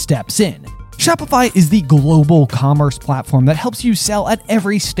Shopify steps in. Shopify is the global commerce platform that helps you sell at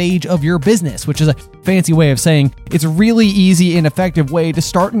every stage of your business, which is a fancy way of saying it's a really easy and effective way to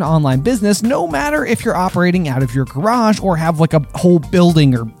start an online business, no matter if you're operating out of your garage or have like a whole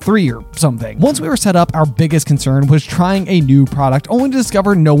building or 3 or something. Once we were set up, our biggest concern was trying a new product, only to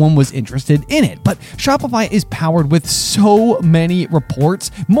discover no one was interested in it. But Shopify is powered with so many reports,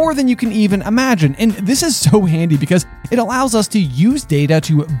 more than you can even imagine. And this is so handy because it allows us to use data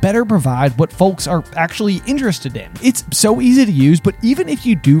to better provide what folks are actually interested in. It's so easy to use, but even if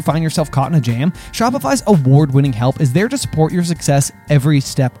you do find yourself caught in a jam, Shopify's award-winning help is there to support your success every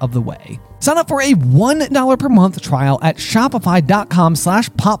step of the way. Sign up for a $1 per month trial at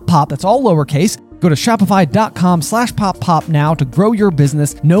shopify.com/poppop. That's all lowercase. Go to shopify.com/poppop now to grow your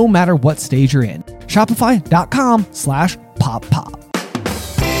business no matter what stage you're in. Shopify.com/poppop.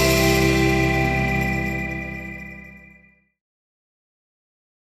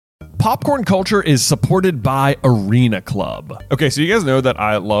 Popcorn Culture is supported by Arena Club. Okay, so you guys know that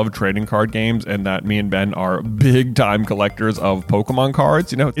I love trading card games and that me and Ben are big time collectors of Pokemon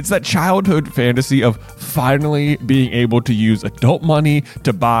cards. It's that childhood fantasy of finally being able to use adult money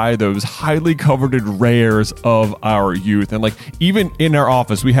to buy those highly coveted rares of our youth. And like even in our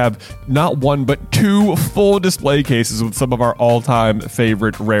office, we have not one but 2 full display cases with some of our all-time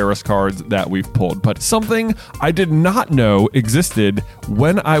favorite rarest cards that we've pulled. But something I did not know existed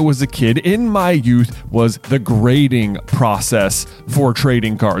when I was a kid in my youth was the grading process for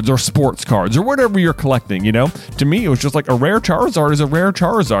trading cards or sports cards or whatever you're collecting. To me it was just like a rare Charizard is a rare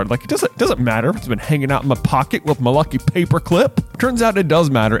Charizard. Like it doesn't matter if it's been hanging out in my pocket with my lucky paper clip. Turns out it does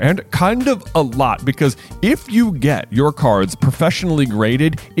matter, and kind of a lot, because if you get your cards professionally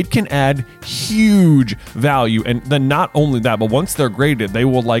graded, it can add huge value. And then not only that, but once they're graded, they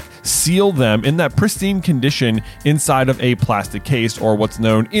will like seal them in that pristine condition inside of a plastic case, or what's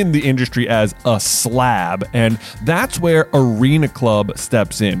known in the industry as a slab. And that's where Arena Club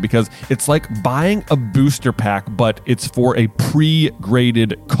steps in, because it's like buying a booster pack, but it's for a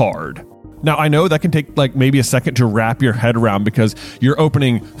pre-graded card. Now, I know that can take like maybe a second to wrap your head around because you're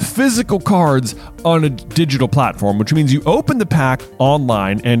opening physical cards on a digital platform, which means you open the pack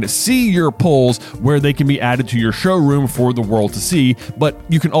online and see your pulls where they can be added to your showroom for the world to see, but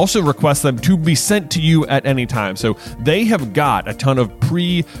you can also request them to be sent to you at any time. So they have got a ton of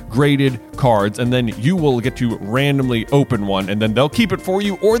pre-graded cards, and then you will get to randomly open one, and then they'll keep it for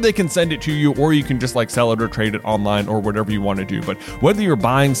you, or they can send it to you, or you can just like sell it or trade it online or whatever you want to do. But whether you're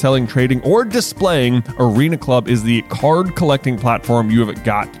buying, selling, trading, or displaying, Arena Club is the card collecting platform you have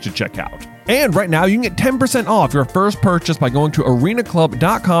got to check out. And right now you can get 10% off your first purchase by going to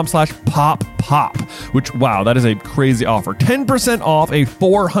arenaclub.com/poppop, which, wow, that is a crazy offer. 10% off a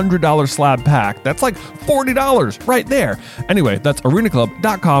 $400 slab pack. That's like $40 right there. Anyway, that's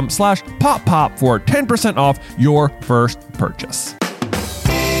arenaclub.com/poppop for 10% off your first purchase.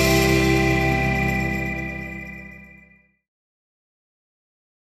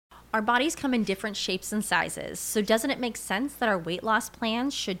 Our bodies come in different shapes and sizes, so doesn't it make sense that our weight loss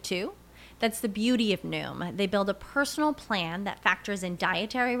plans should too? That's the beauty of Noom. They build a personal plan that factors in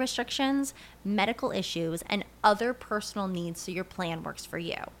dietary restrictions, medical issues, and other personal needs so your plan works for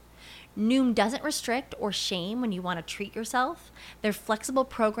you. Noom doesn't restrict or shame when you want to treat yourself. Their flexible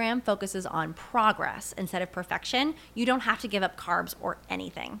program focuses on progress instead of perfection. You don't have to give up carbs or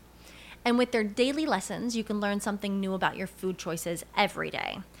anything. And with their daily lessons, you can learn something new about your food choices every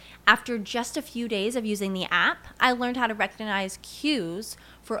day. After just a few days of using the app, I learned how to recognize cues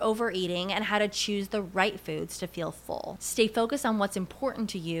for overeating and how to choose the right foods to feel full. Stay focused on what's important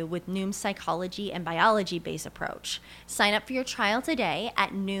to you with Noom's psychology and biology-based approach. Sign up for your trial today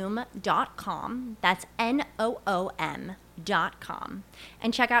at Noom.com. That's Noom.com.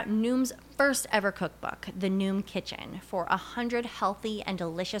 And check out Noom's first ever cookbook, The Noom Kitchen, for 100 healthy and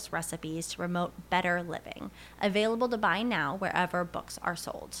delicious recipes to promote better living. Available to buy now wherever books are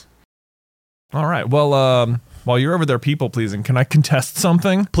sold. All right. Well, while you're over there people pleasing, can I contest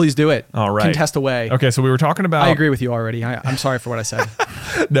something? Please do it. All right. Contest away. Okay, so we were talking about... I agree with you already. I'm sorry for what I said.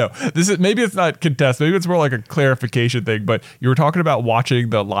 No, maybe it's not contest. Maybe it's more like a clarification thing, but you were talking about watching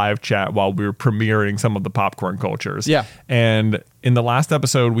the live chat while we were premiering some of the popcorn cultures. Yeah. And in the last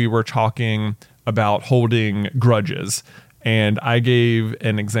episode, we were talking about holding grudges. And I gave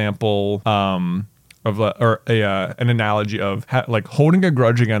an example of an analogy of like holding a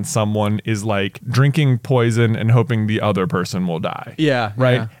grudge against someone is like drinking poison and hoping the other person will die. Yeah.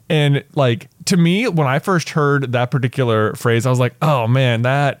 Right. Yeah. And like, to me, when I first heard that particular phrase, I was like, oh man,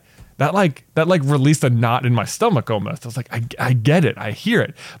 that released a knot in my stomach almost. I was like, I get it. I hear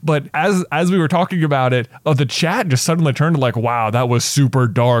it. But as we were talking about it, the chat just suddenly turned to like, wow, that was super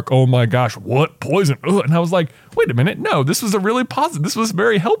dark. Oh my gosh, what poison? Ugh. And I was like, wait a minute. No, this was a really positive. This was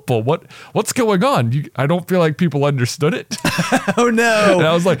very helpful. What's going on? I don't feel like people understood it. Oh no. And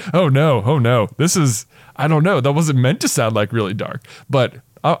I was like, oh no. This is, I don't know. That wasn't meant to sound like really dark, but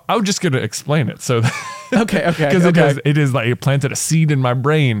I'm just going to explain it. So okay. Because it is like it planted a seed in my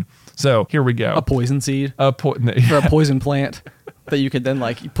brain. So here we go. A poison seed? Or a poison plant that you could then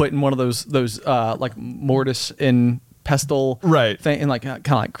like put in one of those like mortis in pestle right thing, and like kind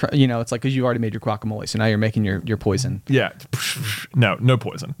of like, you know, it's like because you already made your guacamole, so now you're making your poison. Yeah. No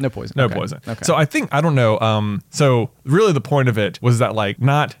poison. No poison. No okay. poison. Okay. So I don't know. So really the point of it was that like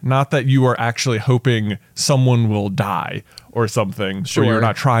not that you are actually hoping someone will die or something. Sure. Or you're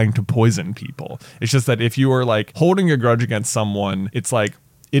not trying to poison people. It's just that if you are like holding a grudge against someone, it's like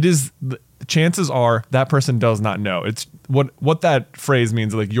it is. Chances are that person does not know. It's what that phrase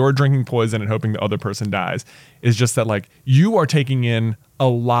means, like you're drinking poison and hoping the other person dies, is just that like you are taking in a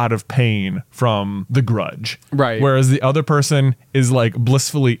lot of pain from the grudge. Right. Whereas the other person is like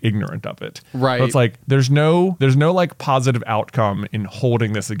blissfully ignorant of it. Right. So it's like there's no like positive outcome in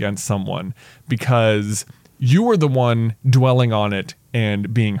holding this against someone because you are the one dwelling on it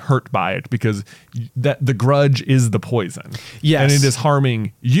and being hurt by it because that the grudge is the poison. Yes. And it is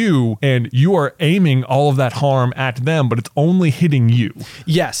harming you and you are aiming all of that harm at them, but it's only hitting you.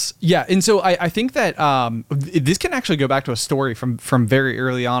 Yes. Yeah. And so I think that this can actually go back to a story from very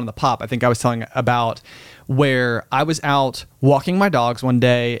early on in the pop. I think I was telling about where I was out walking my dogs one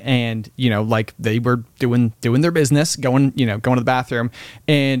day and, you know, like they were doing their business, going to the bathroom,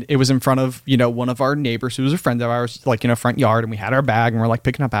 and it was in front of, you know, one of our neighbors who was a friend of ours, like, you know, front yard, and we had our bag and we're like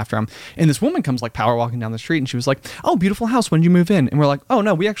picking up after him. And this woman comes like power walking down the street and she was like, oh, beautiful house. When did you move in? And we're like, oh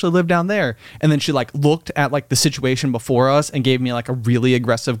no, we actually live down there. And then she like looked at like the situation before us and gave me like a really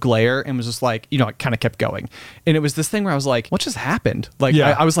aggressive glare and was just like, you know, it kind of kept going. And it was this thing where I was like, what just happened? Like,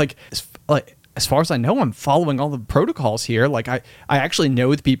 yeah. I was like, as far as I know, I'm following all the protocols here. Like I actually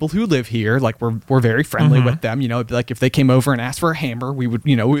know the people who live here. Like we're very friendly with them. You know, like if they came over and asked for a hammer, we would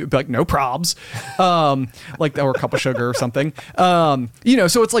be like, no probs. Like or a cup of sugar or something. You know,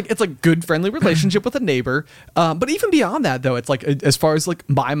 so it's like good friendly relationship with a neighbor. But even beyond that though, it's like as far as like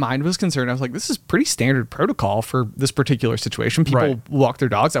my mind was concerned, I was like, this is pretty standard protocol for this particular situation. People walk their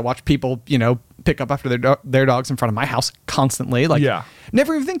dogs. I watch people, you know, pick up after their dogs in front of my house constantly. Like,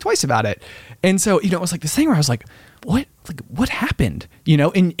 never even think twice about it. And so, you know, it was like this thing where I was like, what happened? You know,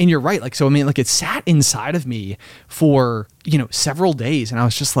 and you're right. Like, so, I mean, like it sat inside of me for, you know, several days. And I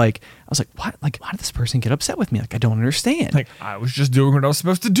was like, what? Like, why did this person get upset with me? Like, I don't understand. Like, I was just doing what I was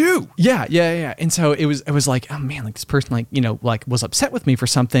supposed to do. Yeah. And so it was like, oh man, like this person, like, you know, like was upset with me for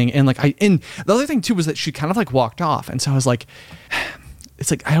something. And like, and the other thing too was that she kind of like walked off. And so I was like, it's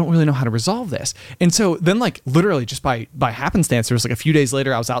like, I don't really know how to resolve this. And so then like literally just by happenstance, there was like a few days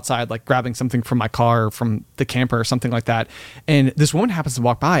later, I was outside like grabbing something from my car or from the camper or something like that. And this woman happens to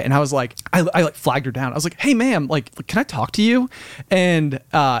walk by and I was like, I like flagged her down. I was like, hey ma'am, like, can I talk to you? And,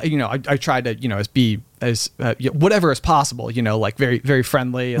 you know, I tried to, you know, be whatever is possible, like very, very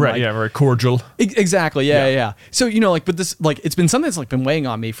friendly. And right. like, yeah. Very cordial. Exactly. Yeah. So, but this, like, it's been something that's like been weighing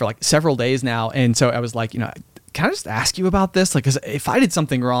on me for like several days now. And so I was like, can I just ask you about this? Like, 'cause if I did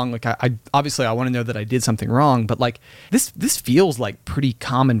something wrong, like I obviously I want to know that I did something wrong, but like this feels like pretty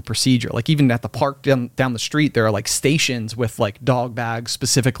common procedure. Like even at the park down the street, there are like stations with like dog bags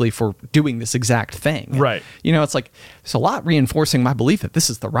specifically for doing this exact thing. Right. It's like, it's a lot reinforcing my belief that this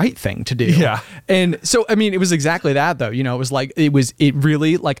is the right thing to do. Yeah. And so, I mean, it was exactly that though. It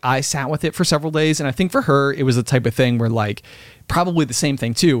really like I sat with it for several days. And I think for her, it was the type of thing where like, probably the same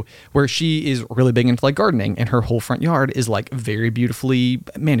thing too, where she is really big into like gardening and her whole front yard is like very beautifully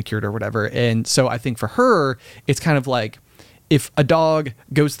manicured or whatever. And so I think for her, it's kind of like if a dog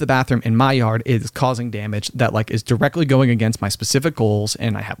goes to the bathroom in my yard, it is causing damage that like is directly going against my specific goals.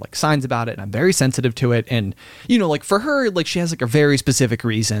 And I have like signs about it and I'm very sensitive to it. And, like for her, like she has like a very specific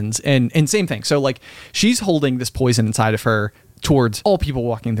reasons and same thing. So like she's holding this poison inside of her towards all people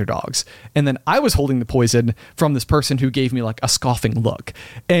walking their dogs. And then I was holding the poison from this person who gave me like a scoffing look.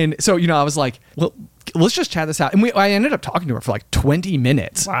 And so, I was like, well, let's just chat this out. And I ended up talking to her for like 20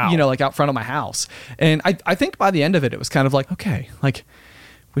 minutes, wow. Like out front of my house. And I think by the end of it, it was kind of like, okay, like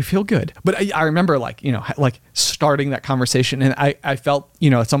we feel good. But I remember like, like starting that conversation and I felt,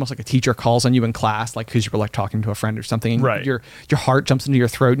 it's almost like a teacher calls on you in class, like, cause you were like talking to a friend or something and right. your heart jumps into your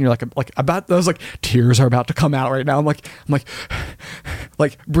throat and you're like about those like tears are about to come out right now. I'm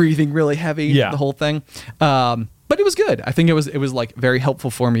like breathing really heavy, the whole thing. But it was good. I think it was like very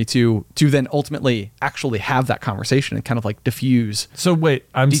helpful for me to then ultimately actually have that conversation and kind of like diffuse. So wait,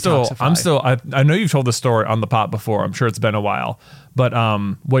 I know you've told this story on the pod before. I'm sure it's been a while, but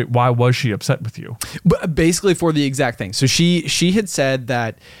wait, why was she upset with you? But basically for the exact thing. So she had said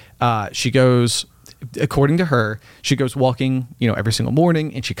that she goes, according to her, she goes walking, every single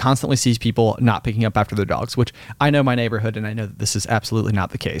morning and she constantly sees people not picking up after their dogs, which I know my neighborhood and I know that this is absolutely not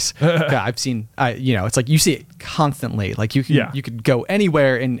the case. I've seen, it's like you see it constantly. Like you could go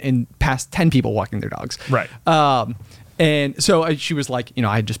anywhere and pass 10 people walking their dogs. Right. And so she was like,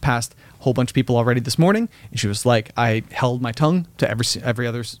 I had just passed a whole bunch of people already this morning. And she was like, I held my tongue to every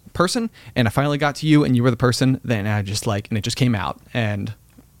other person. And I finally got to you and you were the person. Then I just and it just came out.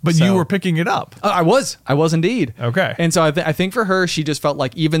 But you were picking it up. I was indeed. Okay. And so I think for her, she just felt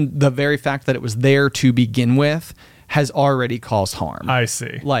like even the very fact that it was there to begin with has already caused harm. I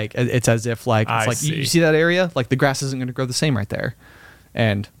see. Like it's as if like, you see that area, like the grass isn't going to grow the same right there.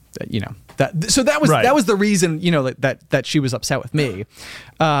 And that was the reason, that she was upset with me.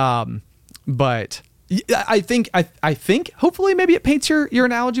 But I think hopefully maybe it paints your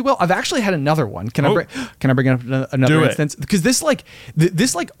analogy well. I've actually had another one. Can I bring up another instance? Because this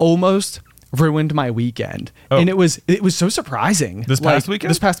almost ruined my weekend. And it was so surprising. This past weekend?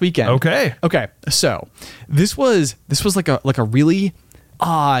 This past weekend. Okay. So this was like a really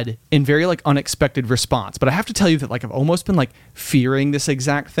odd and very like unexpected response. But I have to tell you that like I've almost been like fearing this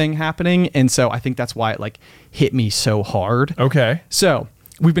exact thing happening. And so I think that's why it like hit me so hard. Okay. So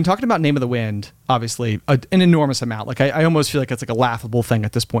we've been talking about Name of the Wind, obviously, an enormous amount. Like I almost feel like it's like a laughable thing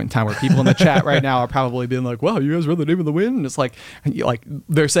at this point in time where people in the chat right now are probably being like, wow, you guys read the Name of the Wind? And it's like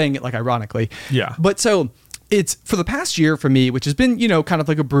they're saying it like ironically. Yeah. But so it's for the past year for me, which has been, kind of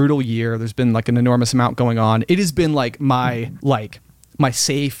like a brutal year. There's been like an enormous amount going on. It has been like my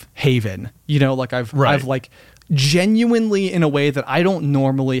safe haven, I've like genuinely in a way that I don't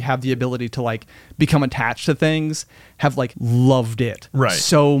normally have the ability to like become attached to things, have like loved it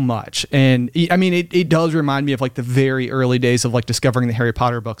so much. And I mean, it does remind me of like the very early days of like discovering the Harry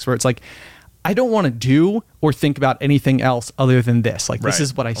Potter books where it's like, I don't want to do or think about anything else other than this. Like this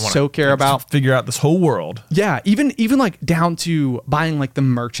is what I so care about. Figure out this whole world. Yeah. Even like down to buying like the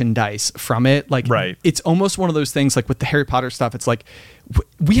merchandise from it. Like it's almost one of those things like with the Harry Potter stuff. It's like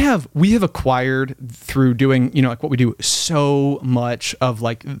we have acquired through doing, like what we do so much of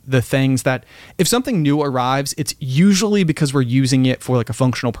like the things that if something new arrives, it's usually because we're using it for like a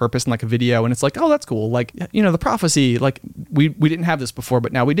functional purpose in like a video. And it's like, oh, that's cool. Like, the prophecy, like we didn't have this before,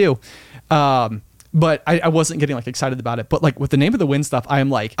 but now we do. But I wasn't getting like excited about it. But like with the Name of the Wind stuff, I am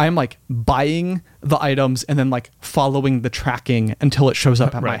like buying the items and then like following the tracking until it shows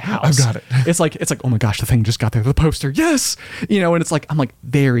up at my house. I've got it. It's like, oh my gosh, the thing just got there. The poster. Yes. And it's like, I'm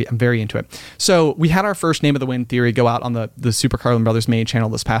very into it. So we had our first Name of the Wind theory go out on the Super Carlin Brothers main channel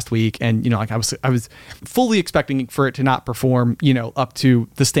this past week. And, like I was fully expecting for it to not perform, up to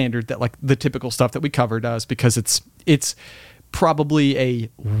the standard that like the typical stuff that we cover does, because it's probably a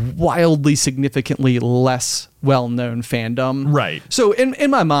wildly significantly less well-known fandom. Right. So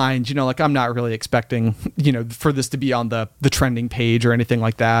in my mind, you know, like I'm not really expecting, you know, for this to be on the trending page or anything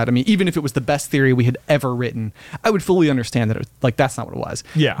like that. I mean, even if it was the best theory we had ever written, I would fully understand that it was, like, that's not what it was.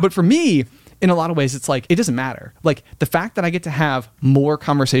 Yeah. But for me, in a lot of ways, it's like, it doesn't matter. Like, the fact that I get to have more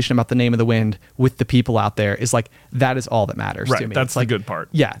conversation about the Name of the Wind with the people out there is like, that is all that matters to me. That's it's like, the good part.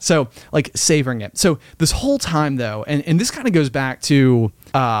 Yeah. So, like, savoring it. So this whole time though, and this kind of goes back to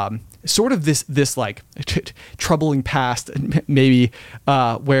sort of this like troubling past, maybe,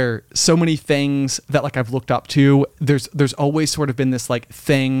 where so many things that like I've looked up to, there's always sort of been this like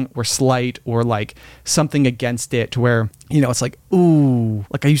thing or slight or like something against it, to where, you know, it's like, ooh,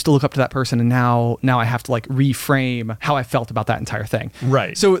 like I used to look up to that person, and now I have to like reframe how I felt about that entire thing.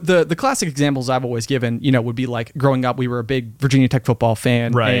 Right. So the classic examples I've always given, you know, would be like growing up, we were a big Virginia Tech football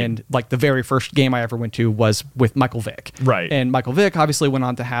fan. Right. And like the very first game I ever went to was with Michael Vick. Right. And Michael Vick obviously went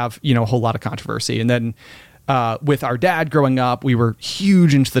on to have, you know, a whole lot of controversy. And then with our dad growing up, we were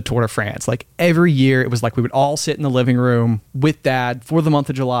huge into the Tour de France. Like every year, it was like we would all sit in the living room with dad for the month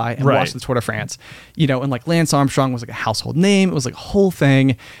of July and watch the Tour de France. You know, and like Lance Armstrong was like a household name. It was like a whole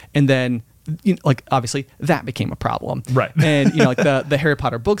thing. And then, you know, like obviously that became a problem. Right. And, you know, like the Harry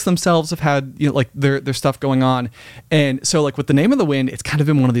Potter books themselves have had, you know, like their stuff going on. And so like with the Name of the Wind, it's kind of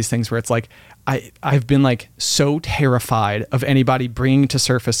been one of these things where it's like, I've been like so terrified of anybody bringing to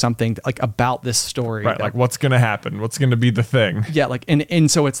surface something like about this story. Right. Like what's going to happen? What's going to be the thing? Yeah. Like, and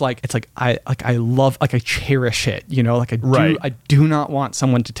so it's like I love, like I cherish it, you know, like I do not want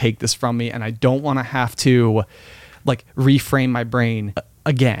someone to take this from me, and I don't want to have to like reframe my brain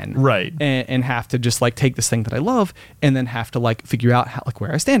again. Right. And have to just like take this thing that I love and then have to like figure out how, like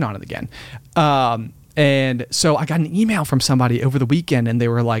where I stand on it again. And so I got an email from somebody over the weekend, and they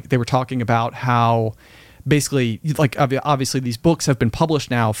were talking about how basically, like, obviously these books have been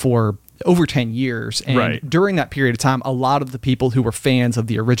published now for over 10 years. And during that period of time, a lot of the people who were fans of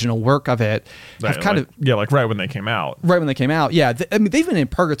the original work of it have like right when they came out. Right when they came out. Yeah. I mean, they've been in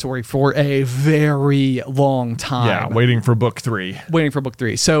purgatory for a very long time. Yeah. Waiting for book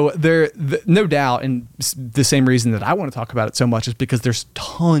 3. So no doubt, and the same reason that I want to talk about it so much is because there's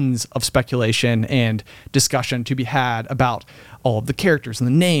tons of speculation and discussion to be had about all of the characters and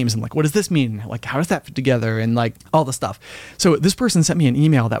the names and like, what does this mean? Like, how does that fit together? And like all the stuff. So this person sent me an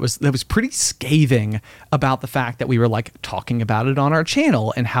email that was pretty scathing about the fact that we were like talking about it on our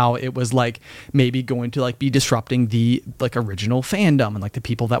channel, and how it was like maybe going to like be disrupting the like original fandom and like the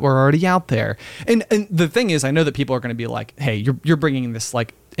people that were already out there. And the thing is, I know that people are going to be like, hey, you're bringing this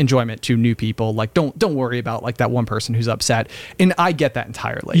like enjoyment to new people. Like, don't worry about like that one person who's upset. And I get that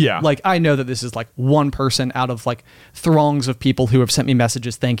entirely. Yeah. Like, I know that this is like one person out of like throngs of people who have sent me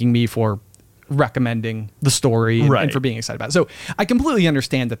messages thanking me for recommending the story and for being excited about it. So I completely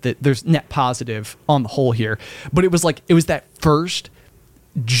understand that there's net positive on the whole here, but it was that first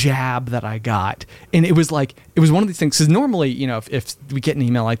jab that I got, and it was one of these things, because normally, you know, if we get an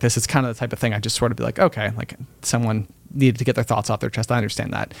email like this, it's kind of the type of thing I just sort of be like, okay, like someone needed to get their thoughts off their chest. I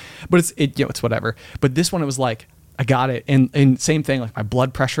understand that, but it's whatever. But this one, it was like, I got it, and same thing, like my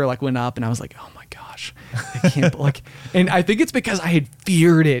blood pressure like went up, and I was like, oh my gosh, I can't like, and I think it's because I had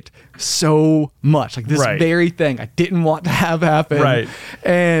feared it so much, like this very thing I didn't want to have happen,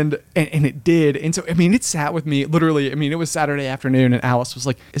 and it did. And so I mean, it sat with me literally. I mean, it was Saturday afternoon, and Alice was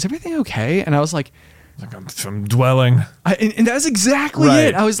like, is everything okay? And I was like, I'm dwelling, and that's exactly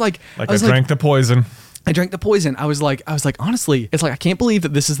it. I was like I drank the poison. I drank the poison. I was like, honestly, it's like, I can't believe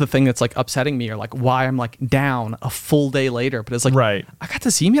that this is the thing that's like upsetting me, or like why I'm like down a full day later. But it's like, I got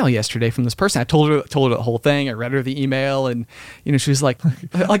this email yesterday from this person. I told her the whole thing. I read her the email, and, you know, she was like,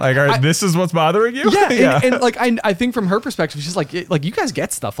 this is what's bothering you? Yeah. And like, I think from her perspective, she's like, you guys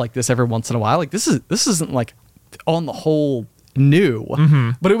get stuff like this every once in a while. Like this isn't like on the whole new,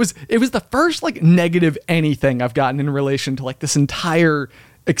 but it was the first like negative anything I've gotten in relation to like this entire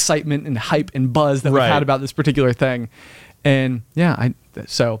excitement and hype and buzz that we've had about this particular thing. And yeah,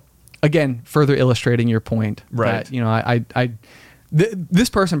 so again, further illustrating your point, that, you know,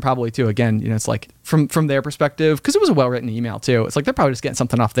 this person probably too, again, you know, it's like from their perspective, because it was a well-written email too, it's like they're probably just getting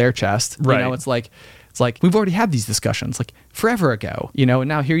something off their chest. You know, it's like we've already had these discussions like forever ago, you know, and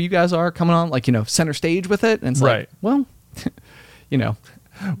now here you guys are coming on like, you know, center stage with it, and it's like, well, you know,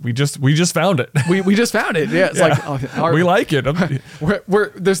 we just found it. We just found it. Yeah, it's like we like it.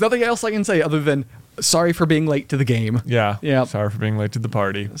 There's nothing else I can say other than sorry for being late to the game. Yeah. Sorry for being late to the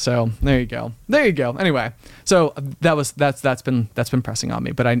party. So there you go. Anyway, so that's been pressing on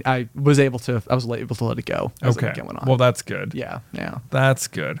me, but I was able to let it go as the weekend went on. Well, that's good. Yeah. That's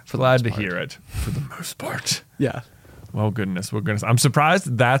good. Glad to hear it. For the most part. Yeah. Well, goodness. I'm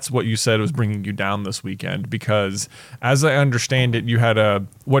surprised that's what you said was bringing you down this weekend, because as I understand it, you had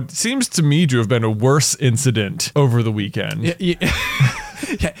what seems to me to have been a worse incident over the weekend.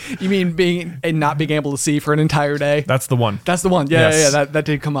 Yeah, you mean not being able to see for an entire day? That's the one. Yeah, yes. That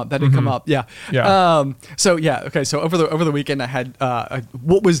did come up. Come up. Yeah. So okay. So over the weekend, I had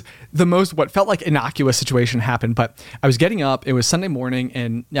what felt like innocuous situation happened. But I was getting up. It was Sunday morning,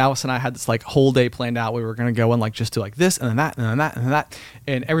 and Alice and I had this like whole day planned out. We were going to go and like just do like this and then that and then that and then that,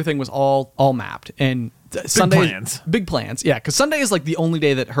 and everything was all mapped. And big plans. Yeah, because Sunday is like the only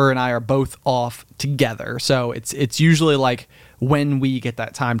day that her and I are both off together. So it's usually like when we get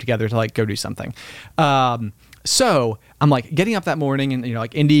that time together to like go do something. So I'm like getting up that morning, and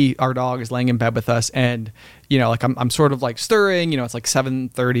like Indy, our dog, is laying in bed with us, and like I'm sort of like stirring. It's like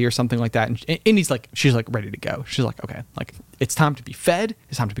 7:30 or something like that, and Indy's like, she's like ready to go. She's like, okay, like it's time to be fed.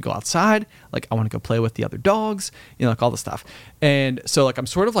 It's time to go outside. Like I want to go play with the other dogs. Like all the stuff. And so like I'm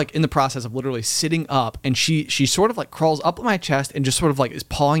sort of like in the process of literally sitting up, and she sort of like crawls up on my chest and just sort of like is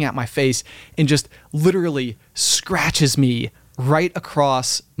pawing at my face and just literally scratches me right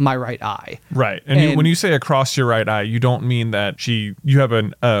across my right eye. Right. And when you say across your right eye, you don't mean that you have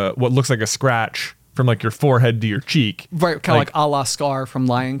what looks like a scratch from like your forehead to your cheek. Right. Kind of like a la Scar from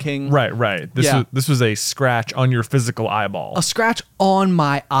Lion King. Right. This was a scratch on your physical eyeball. A scratch on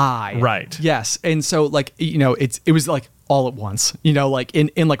my eye. Right. Yes. And so like, it was like all at once, like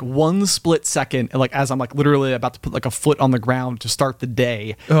in like one split second, and like as I'm like literally about to put like a foot on the ground to start the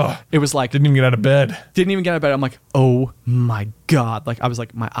day, it was like didn't even get out of bed. I'm like, oh my God. Like I was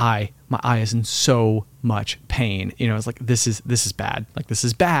like, my eye is in so much pain. It's like, this is bad. Like this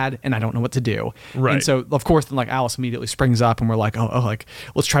is bad, and I don't know what to do. Right. And so of course then like Alice immediately springs up, and we're like, oh like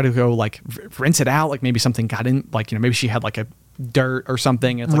let's try to go like rinse it out. Like maybe something got in, like maybe she had like a dirt or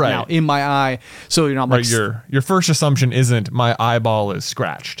something. It's like now in my eye. So I'm like, your first assumption isn't my eyeball is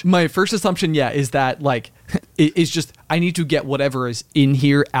scratched. My first assumption, is that like it's just I need to get whatever is in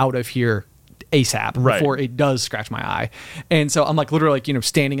here out of here ASAP before it does scratch my eye. And so I'm like literally like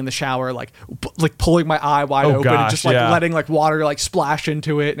standing in the shower like pulling my eye wide open and just like letting like water like splash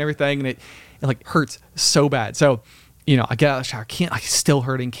into it and everything, and it like hurts so bad. So I get out of the shower, still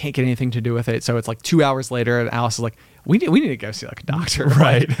hurting, can't get anything to do with it. So it's like 2 hours later, and Alice is like, we need to go see like a doctor.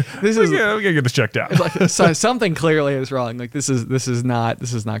 Right. Like, we gotta get this checked out. It's like, so something clearly is wrong. Like this is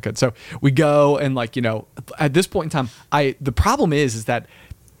not good. So we go, and like, at this point in time, the problem is that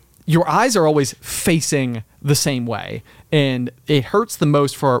your eyes are always facing the same way, and it hurts the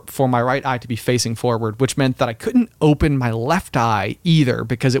most for my right eye to be facing forward, which meant that I couldn't open my left eye either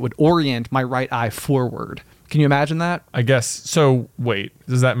because it would orient my right eye forward. Can you imagine that? I guess. So wait,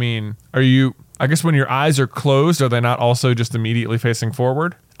 does that mean, I guess when your eyes are closed, are they not also just immediately facing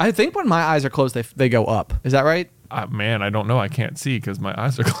forward? I think when my eyes are closed, they go up. Is that right? Man, I don't know. I can't see because my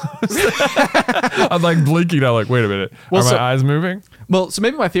eyes are closed. I'm like blinking now, like, wait a minute. Are my eyes moving? Well, so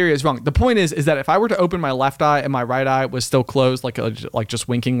maybe my theory is wrong. The point is that if I were to open my left eye and my right eye was still closed, like just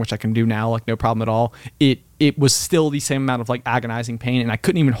winking, which I can do now, like no problem at all, it was still the same amount of like agonizing pain, and I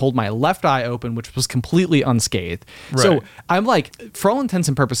couldn't even hold my left eye open, which was completely unscathed. Right. So I'm like, for all intents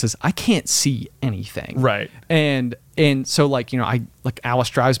and purposes, I can't see anything. Right. And so like, Alice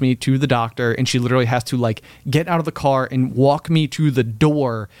drives me to the doctor, and she literally has to like get out of the car and walk me to the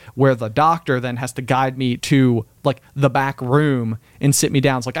door where the doctor then has to guide me to like the back room and sit me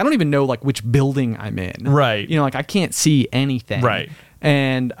down. It's like, I don't even know like which building I'm in. Right. Like I can't see anything. Right.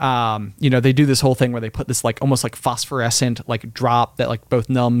 And, they do this whole thing where they put this like almost like phosphorescent like drop that like both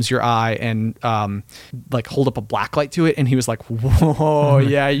numbs your eye and like hold up a black light to it. And he was like, whoa,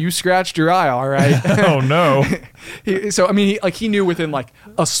 yeah, you scratched your eye. All right. Oh, no. He knew within like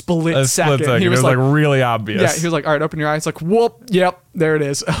a split second. He was like really obvious. Yeah. He was like, all right, open your eye. It's like, whoop. Yep. There it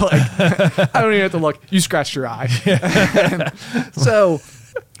is. Like, I don't even have to look. You scratched your eye. So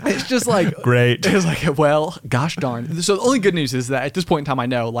it's just like great. It's like, well, gosh darn. So the only good news is that at this point in time, I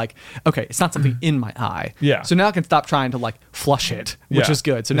know like, okay, it's not something in my eye. Yeah. So now I can stop trying to like flush it, which is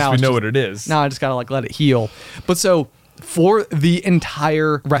good. So now we know what it is. Now I just gotta like let it heal. But so for the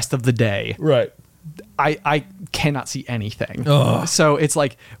entire rest of the day, right, I cannot see anything. Ugh. So it's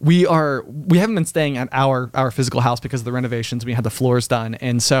like we haven't been staying at our physical house because of the renovations. We had the floors done,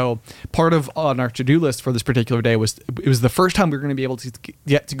 and so part of on our to-do list for this particular day was the first time we were going to be able to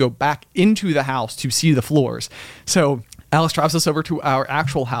get to go back into the house to see the floors. So Alice drives us over to our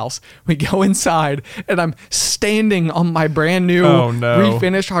actual house. We go inside, and I'm standing on my brand new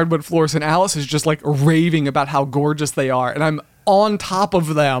refinished hardwood floors, and Alice is just like raving about how gorgeous they are. And on top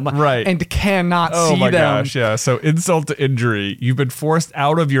of them, right, and cannot see them. Oh my gosh, yeah. So insult to injury, you've been forced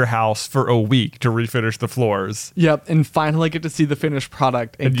out of your house for a week to refinish the floors. Yep, and finally get to see the finished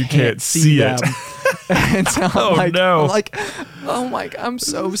product, and you can't see them. it. And so Oh, no. I'm like, oh my God, I'm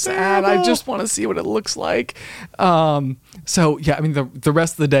so sad. I just want to see what it looks like. So yeah, I mean, the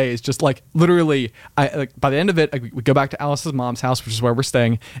rest of the day is just like literally. By the end of it, we go back to Alice's mom's house, which is where we're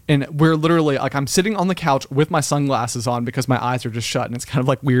staying, and we're literally like, I'm sitting on the couch with my sunglasses on because my eyes are just shut, and it's kind of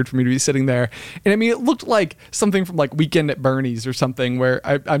like weird for me to be sitting there. And I mean, it looked like something from like Weekend at Bernie's or something, where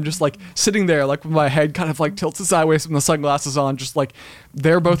I'm just like sitting there, like with my head kind of like tilted sideways with the sunglasses on, just like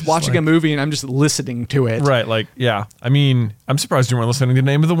they're both watching a movie and I'm just listening to it. Right, like, yeah. I mean, I'm surprised you weren't listening to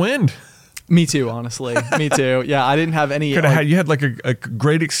Name of the Wind. Me too, honestly. Me too. Yeah, I didn't have any. You had like a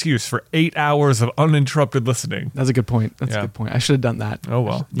great excuse for 8 hours of uninterrupted listening. That's a good point. That's a good point. I should have done that. Oh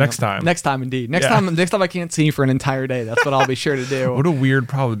well, next time. Next time, indeed. Next time I can't see for an entire day. That's what I'll be sure to do. What a weird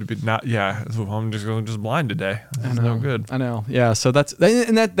problem to be. Not. Yeah, I'm just going blind today. That's no good. I know. Yeah. So that's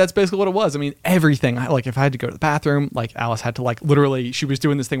basically what it was. I mean, everything. Like if I had to go to the bathroom, like Alice had to like literally. She was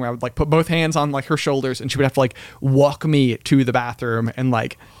doing this thing where I would like put both hands on like her shoulders, and she would have to like walk me to the bathroom and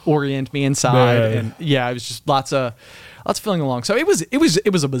like orient me inside. And yeah, it was just lots of feeling along. So it was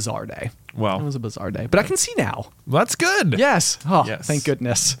a bizarre day. Well, it was a bizarre day, but I can see now. Well, that's good. Yes. Oh, yes. Thank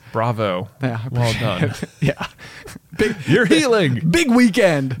goodness. Bravo. Yeah. Well done. Yeah. You're healing. Big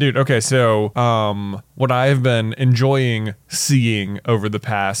weekend. Dude, okay, so what I've been enjoying seeing over the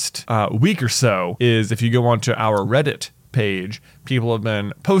past week or so is if you go onto our Reddit page, people have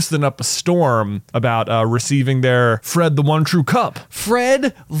been posting up a storm about receiving their Fred the One True Cup.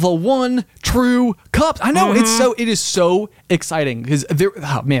 Fred the One True Cup. I know, it is so exciting because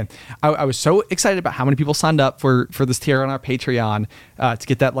I was so excited about how many people signed up for this tier on our Patreon to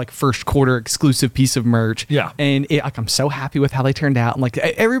get that like first quarter exclusive piece of merch. Yeah. And I'm so happy with how they turned out. And like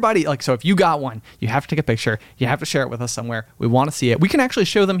everybody, like, so if you got one, you have to take a picture. You have to share it with us somewhere. We want to see it. We can actually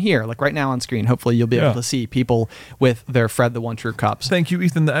show them here, like right now on screen. Hopefully you'll be able to see people with their Fred the One True Cups. Thank you,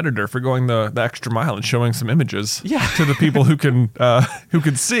 Ethan, the editor, for going the extra mile and showing some images to the people who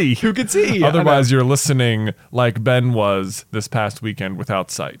could see. Who could see. Otherwise, you're listening like Ben was this past weekend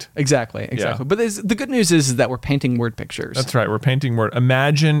without sight. Exactly. Yeah. But the good news is that we're painting word pictures. That's right. We're painting word.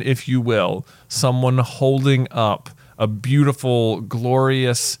 Imagine, if you will, someone holding up a beautiful,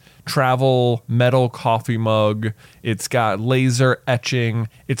 glorious travel metal coffee mug. It's got laser etching.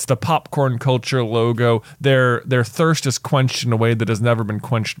 It's the Popcorn Culture logo. Their thirst is quenched in a way that has never been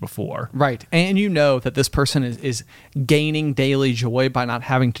quenched before. Right. And you know that this person is gaining daily joy by not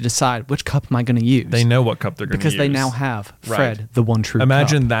having to decide which cup am I going to use. They know what cup they're going to use. Because they now have Fred, the One True Cup.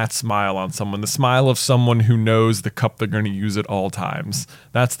 Imagine that smile on someone. The smile of someone who knows the cup they're going to use at all times.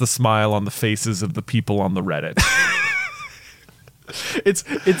 That's the smile on the faces of the people on the Reddit. It's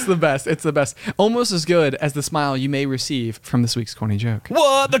the best. It's the best. Almost as good as the smile you may receive from this week's corny joke.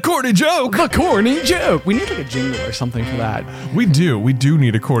 What? The corny joke? The corny joke. We need like a jingle or something for that. We do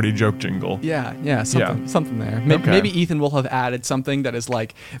need a corny joke jingle. Yeah, something there. Maybe Ethan will have added something that is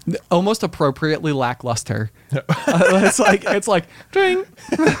like almost appropriately lackluster. It's like ding.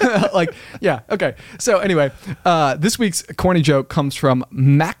 Like, yeah, okay. So anyway, this week's corny joke comes from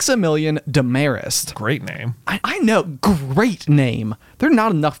Maximilian Demarest. Great name. I know, great name. There are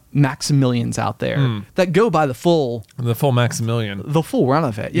not enough Maximilians out there that go by the full Maximilian. The full run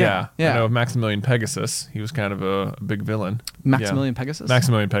of it. Yeah. I know Maximilian Pegasus. He was kind of a big villain. Maximilian Pegasus?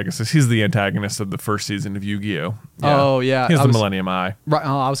 Maximilian Pegasus. He's the antagonist of the first season of Yu-Gi-Oh! Oh, yeah. He has the Millennium Eye. Right.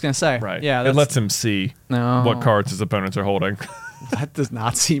 Oh, I was going to say. Right. Yeah. It lets him see what cards his opponents are holding. That does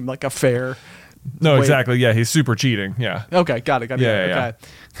not seem like a fair... No, exactly. Yeah, he's super cheating. Yeah. Okay, got it. Yeah.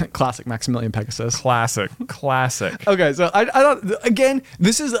 Classic Maximilian Pegasus. Classic. Okay, so I don't. Again,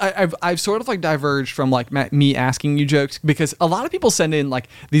 this is I've sort of like diverged from like me asking you jokes because a lot of people send in like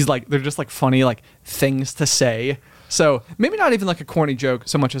these like they're just like funny like things to say. So maybe not even like a corny joke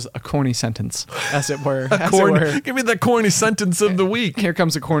so much as a corny sentence, as it were. Give me the corny sentence of the week. Here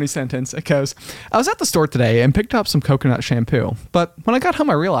comes a corny sentence. It goes, I was at the store today and picked up some coconut shampoo, but when I got home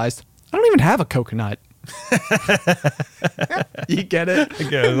I realized I don't even have a coconut. You get it?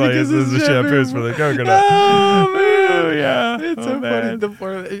 Again, like this is the shampoos for the coconut. Oh, man. Yeah. It's so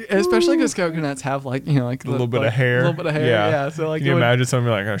funny. Especially because coconuts have like, you know, like a little bit of hair. Yeah. So like, can you imagine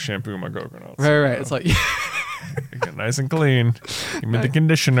somebody like, I shampoo my coconuts? Right. It's like, Nice and clean. Give me the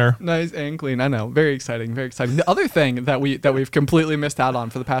conditioner. Nice and clean. I know. Very exciting. Very exciting. The other thing that we've completely missed out on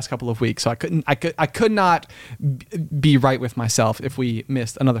for the past couple of weeks, so I could not be right with myself if we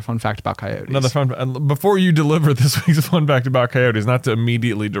missed another fun fact about coyotes. Another fun. Before you deliver this week's fun fact about coyotes, not to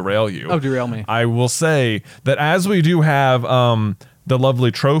immediately derail you. Oh, derail me. I will say that as we do have the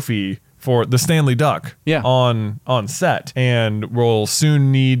lovely trophy for the Stanley Duck on set, and we'll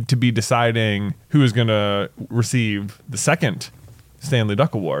soon need to be deciding who is going to receive the second Stanley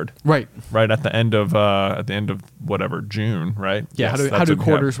Duck Award. Right at the end of whatever, June, right? Yeah. Yes, how do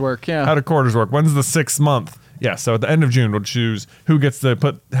quarters work? Yeah. How do quarters work? When's the 6th month? Yeah, so at the end of June, we'll choose who gets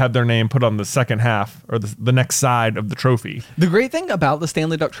to have their name put on the second half or the next side of the trophy. The great thing about the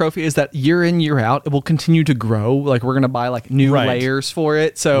Stanley Duck Trophy is that year in, year out, it will continue to grow. Like, we're going to buy like new layers for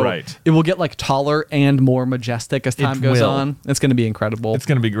it. So it will get like taller and more majestic as time goes on. It's going to be incredible. It's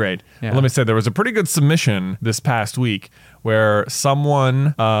going to be great. Yeah. Let me say, there was a pretty good submission this past week where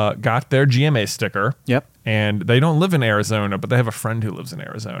someone got their GMA sticker. Yep. And they don't live in Arizona, but they have a friend who lives in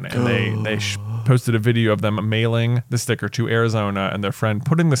Arizona. And they posted a video of them mailing the sticker to Arizona, and their friend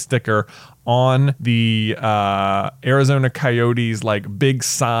putting the sticker on the Arizona Coyotes like big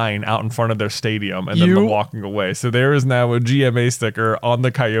sign out in front of their stadium, and then walking away. So there is now a GMA sticker on the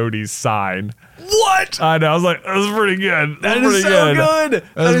Coyotes sign. What? I know. I was like, that's pretty good. That is so good.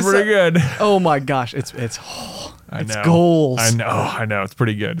 That's pretty good. Oh my gosh. It's It's goals. I know. It's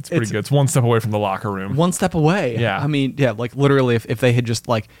pretty good. It's pretty good. It's one step away from the locker room. One step away. Yeah. I mean, yeah, like literally if they had just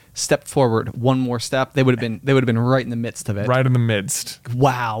like stepped forward one more step, they would have been right in the midst of it. Right in the midst.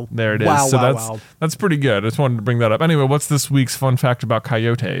 Wow. There it is. Wow, so that's pretty good. I just wanted to bring that up. Anyway, what's this week's fun fact about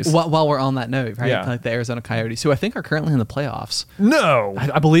coyotes? While we're on that note, right? Yeah. Like the Arizona Coyotes, who I think are currently in the playoffs. No.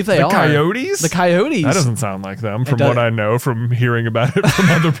 I believe they are. The Coyotes? The Coyotes. That doesn't sound like them from what I know from hearing about it from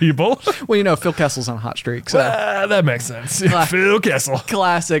other people. Well, Phil Kessel's on a hot streak. So. That makes sense. Phil Kessel.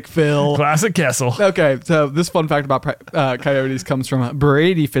 Classic Phil. Classic Kessel. Okay, so this fun fact about coyotes comes from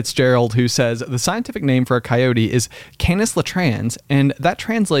Brady Fitzgerald, who says the scientific name for a coyote is Canis latrans, and that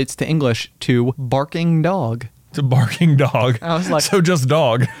translates to English to barking dog. To barking dog. I was like, so just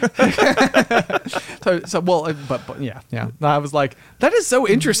dog. Yeah. I was like, that is so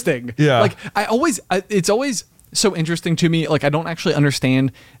interesting. Yeah. Like it's always so interesting to me. Like, I don't actually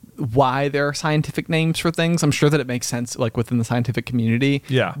understand why there are scientific names for things. I'm sure that it makes sense like within the scientific community.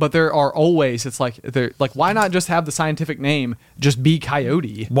 Yeah. But there are always, it's like, why not just have the scientific name just be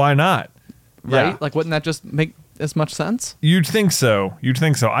coyote? Why not? Right? Yeah. Like, wouldn't that just make as much sense? You'd think so.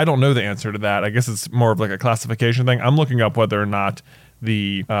 I don't know the answer to that. I guess it's more of like a classification thing. I'm looking up whether or not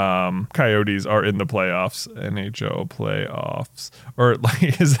the Coyotes are in the playoffs, NHL playoffs, or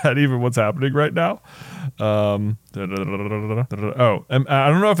like, is that even what's happening right now? I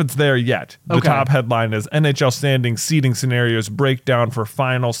don't know if it's there yet. The top headline is NHL standings seeding scenarios breakdown for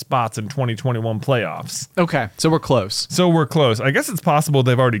final spots in 2021 playoffs. Okay, so we're close. I guess it's possible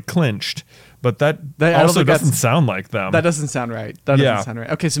they've already clinched. But that also doesn't sound like them. That doesn't sound right.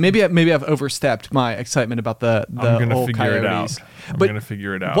 Okay, so maybe I've overstepped my excitement about the whole Coyotes. I'm going to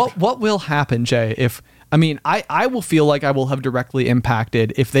figure it out. What will happen, Jay, I will feel like I will have directly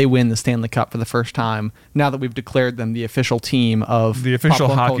impacted if they win the Stanley Cup for the first time, now that we've declared them the official team of the official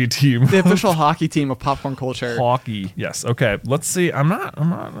hockey team. The official hockey team of popcorn culture. Hockey. Yes. Okay. Let's see. I'm not.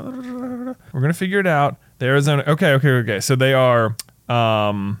 We're going to figure it out. The Arizona. Okay. So they are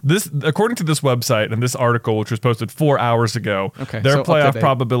this, according to this website and this article, which was posted 4 hours ago, their playoff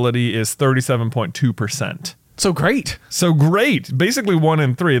probability is 37.2%. So great. Basically 1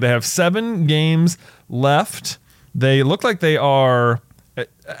 in 3. They have 7 games left. They look like they are,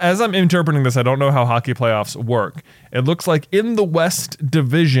 as I'm interpreting this, I don't know how hockey playoffs work. It looks like in the West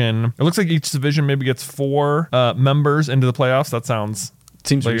Division, it looks like each division maybe gets 4 members into the playoffs. That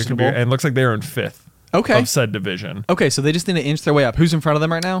seems like reasonable. And it looks like they're in 5th. Of said division. Okay, so they just need to inch their way up. Who's in front of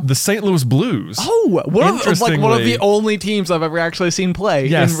them right now? The St. Louis Blues. Oh, one of the only teams I've ever actually seen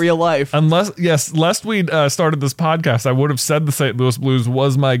play in real life. Lest we'd started this podcast, I would have said the St. Louis Blues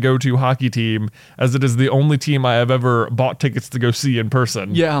was my go-to hockey team, as it is the only team I have ever bought tickets to go see in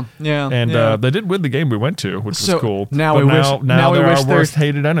person. Yeah. And they did win the game we went to, which was cool. Now they're our worst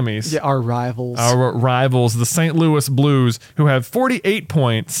hated enemies. Yeah, our rivals. The St. Louis Blues, who have 48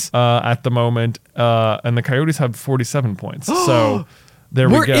 points at the moment. And the Coyotes have 47 points. So there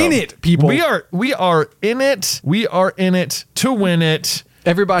we go. We're in it, people. We are in it. We are in it to win it.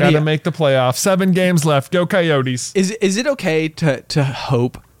 Everybody got to make the playoffs. 7 games left. Go Coyotes. Is it okay to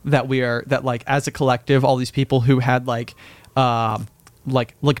hope that like as a collective, all these people who had like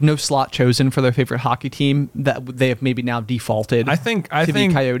like no slot chosen for their favorite hockey team, that they have maybe now defaulted. I think the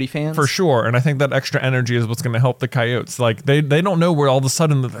Coyote fans for sure, and I think that extra energy is what's going to help the Coyotes. Like they don't know where all of a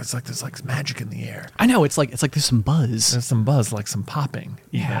sudden there's like magic in the air. I know it's like there's some buzz. There's some buzz, like some popping.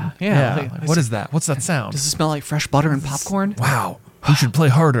 Yeah. Like, what is that? What's that sound? Does it smell like fresh butter and popcorn? Wow. We should play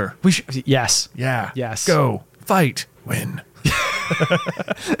harder. We should. Yes. Yeah. Yes. Go. Fight. Win.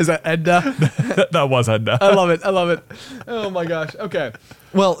 Is that Edna? That was Edna. I love it. Oh my gosh. Okay.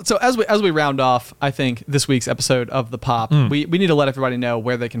 Well, so as we round off, I think this week's episode of The Pop, we need to let everybody know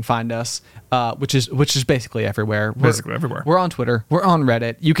where they can find us, which is basically everywhere. Everywhere. We're on Twitter. We're on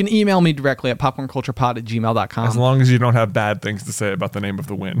Reddit. You can email me directly at popcornculturepod@gmail.com. As long as you don't have bad things to say about the name of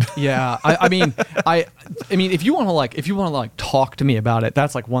the wind. Yeah. I mean, if you want to talk to me about it,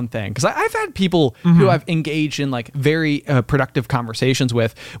 that's like one thing. Because I've had people who I've engaged in like very productive conversations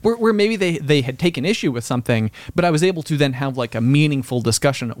with, where maybe they had taken issue with something, but I was able to then have like a meaningful discussion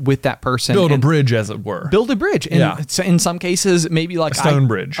with that person. Build a bridge, as it were. Build a bridge. And in some cases, maybe like a stone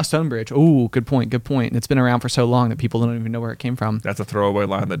bridge. A stone bridge. Oh, good point. It's been around for so long that people don't even know where it came from. That's a throwaway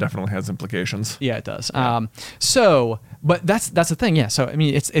line that definitely has implications. Yeah, it does. Yeah. But that's the thing. Yeah. So, I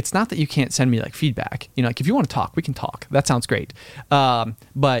mean, it's not that you can't send me like feedback. You know, like if you want to talk, we can talk. That sounds great.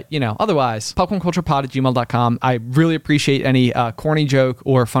 But, you know, otherwise, popcornculturepod@gmail.com. I really appreciate any corny joke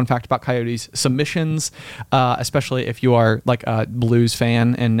or fun fact about Coyotes submissions, especially if you are like a Blues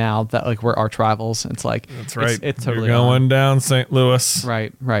fan and now that like we're arch rivals. It's like, that's right. It's totally You're going down St. Louis.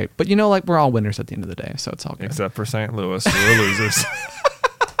 Right. But, you know, like we're all winners at the end of the day. So it's all good. Except for St. Louis. We're losers.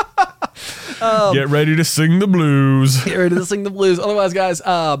 Get ready to sing the blues. Otherwise, guys,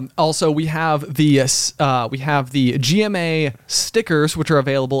 also we have the GMA stickers, which are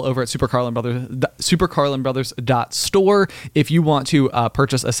available over at supercarlinbrothers.store. If you want to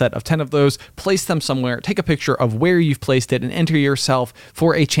purchase a set of 10 of those, place them somewhere, take a picture of where you've placed it, and enter yourself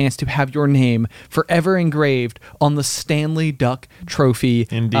for a chance to have your name forever engraved on the Stanley Duck Trophy.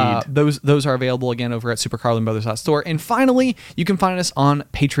 Indeed. Those are available again over at supercarlinbrothers.store. And finally, you can find us on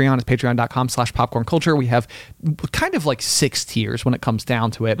Patreon. It's patreon.com/popcornculture. We have kind of like 6 tiers when it comes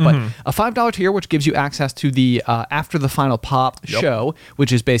down to it, but a $5 tier, which gives you access to the After the Final Pop show,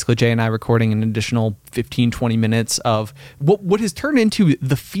 which is basically Jay and I recording an additional 15-20 minutes of what has turned into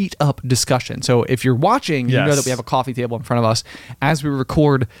the feet up discussion. So if you're watching, you know that we have a coffee table in front of us as we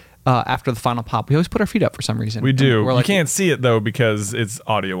record after the final pop. We always put our feet up for some reason. We do. You can't see it though because it's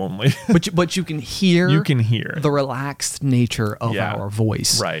audio only. but you can hear. You can hear the relaxed nature of our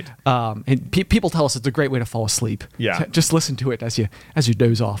voice. Right. And people tell us it's a great way to fall asleep. Yeah. Just listen to it as you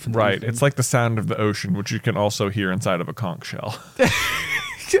doze off. And right. It's like the sound of the ocean, which you can also hear inside of a conch shell.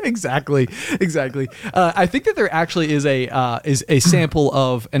 Exactly. I think that there actually is a sample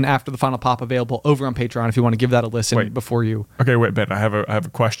of an After the Final Pop available over on Patreon if you want to give that a listen before you. Okay, wait, Ben. I have a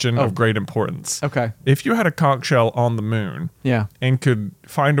question of great importance. Okay. If you had a conch shell on the moon, and could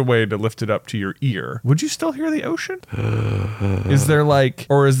find a way to lift it up to your ear, would you still hear the ocean? Is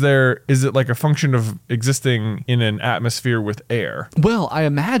it like a function of existing in an atmosphere with air? Well, I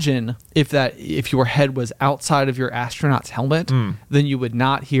imagine if your head was outside of your astronaut's helmet, then you would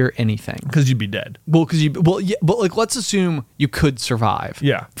not hear anything because you'd be dead. But like let's assume you could survive.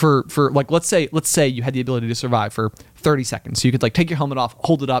 Yeah. For like let's say you had the ability to survive for 30 seconds. So you could like take your helmet off,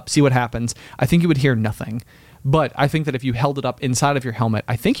 hold it up, see what happens. I think you would hear nothing. But I think that if you held it up inside of your helmet,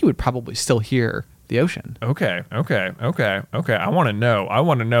 I think you would probably still hear the ocean. Okay. I want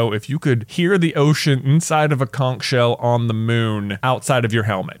to know if you could hear the ocean inside of a conch shell on the moon outside of your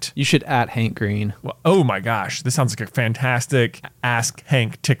helmet. You should @Hank Green. Well, oh my gosh, this sounds like a fantastic Ask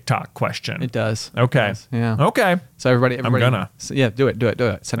Hank TikTok question. It does. Okay. It does. Yeah. Okay. So everybody I'm gonna. So do it.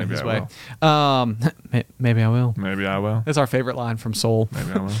 Send it this way. Maybe I will. Maybe I will. It's our favorite line from Soul.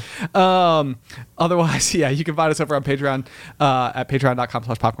 Maybe I will. Otherwise, you can find us over on Patreon at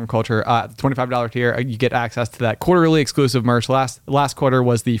patreon.com/popcornculture. $25 tier, you get access to that quarterly exclusive merch. Last quarter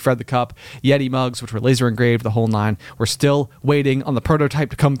was the Fred the Cup Yeti mugs, which were laser engraved, the whole 9. We're still waiting on the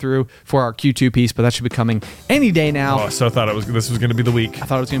prototype to come through for our Q2 piece, but that should be coming any day now. Oh, so I thought this was going to be the week. I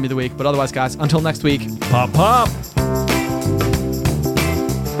thought it was going to be the week, but otherwise, guys, until next week. Pop.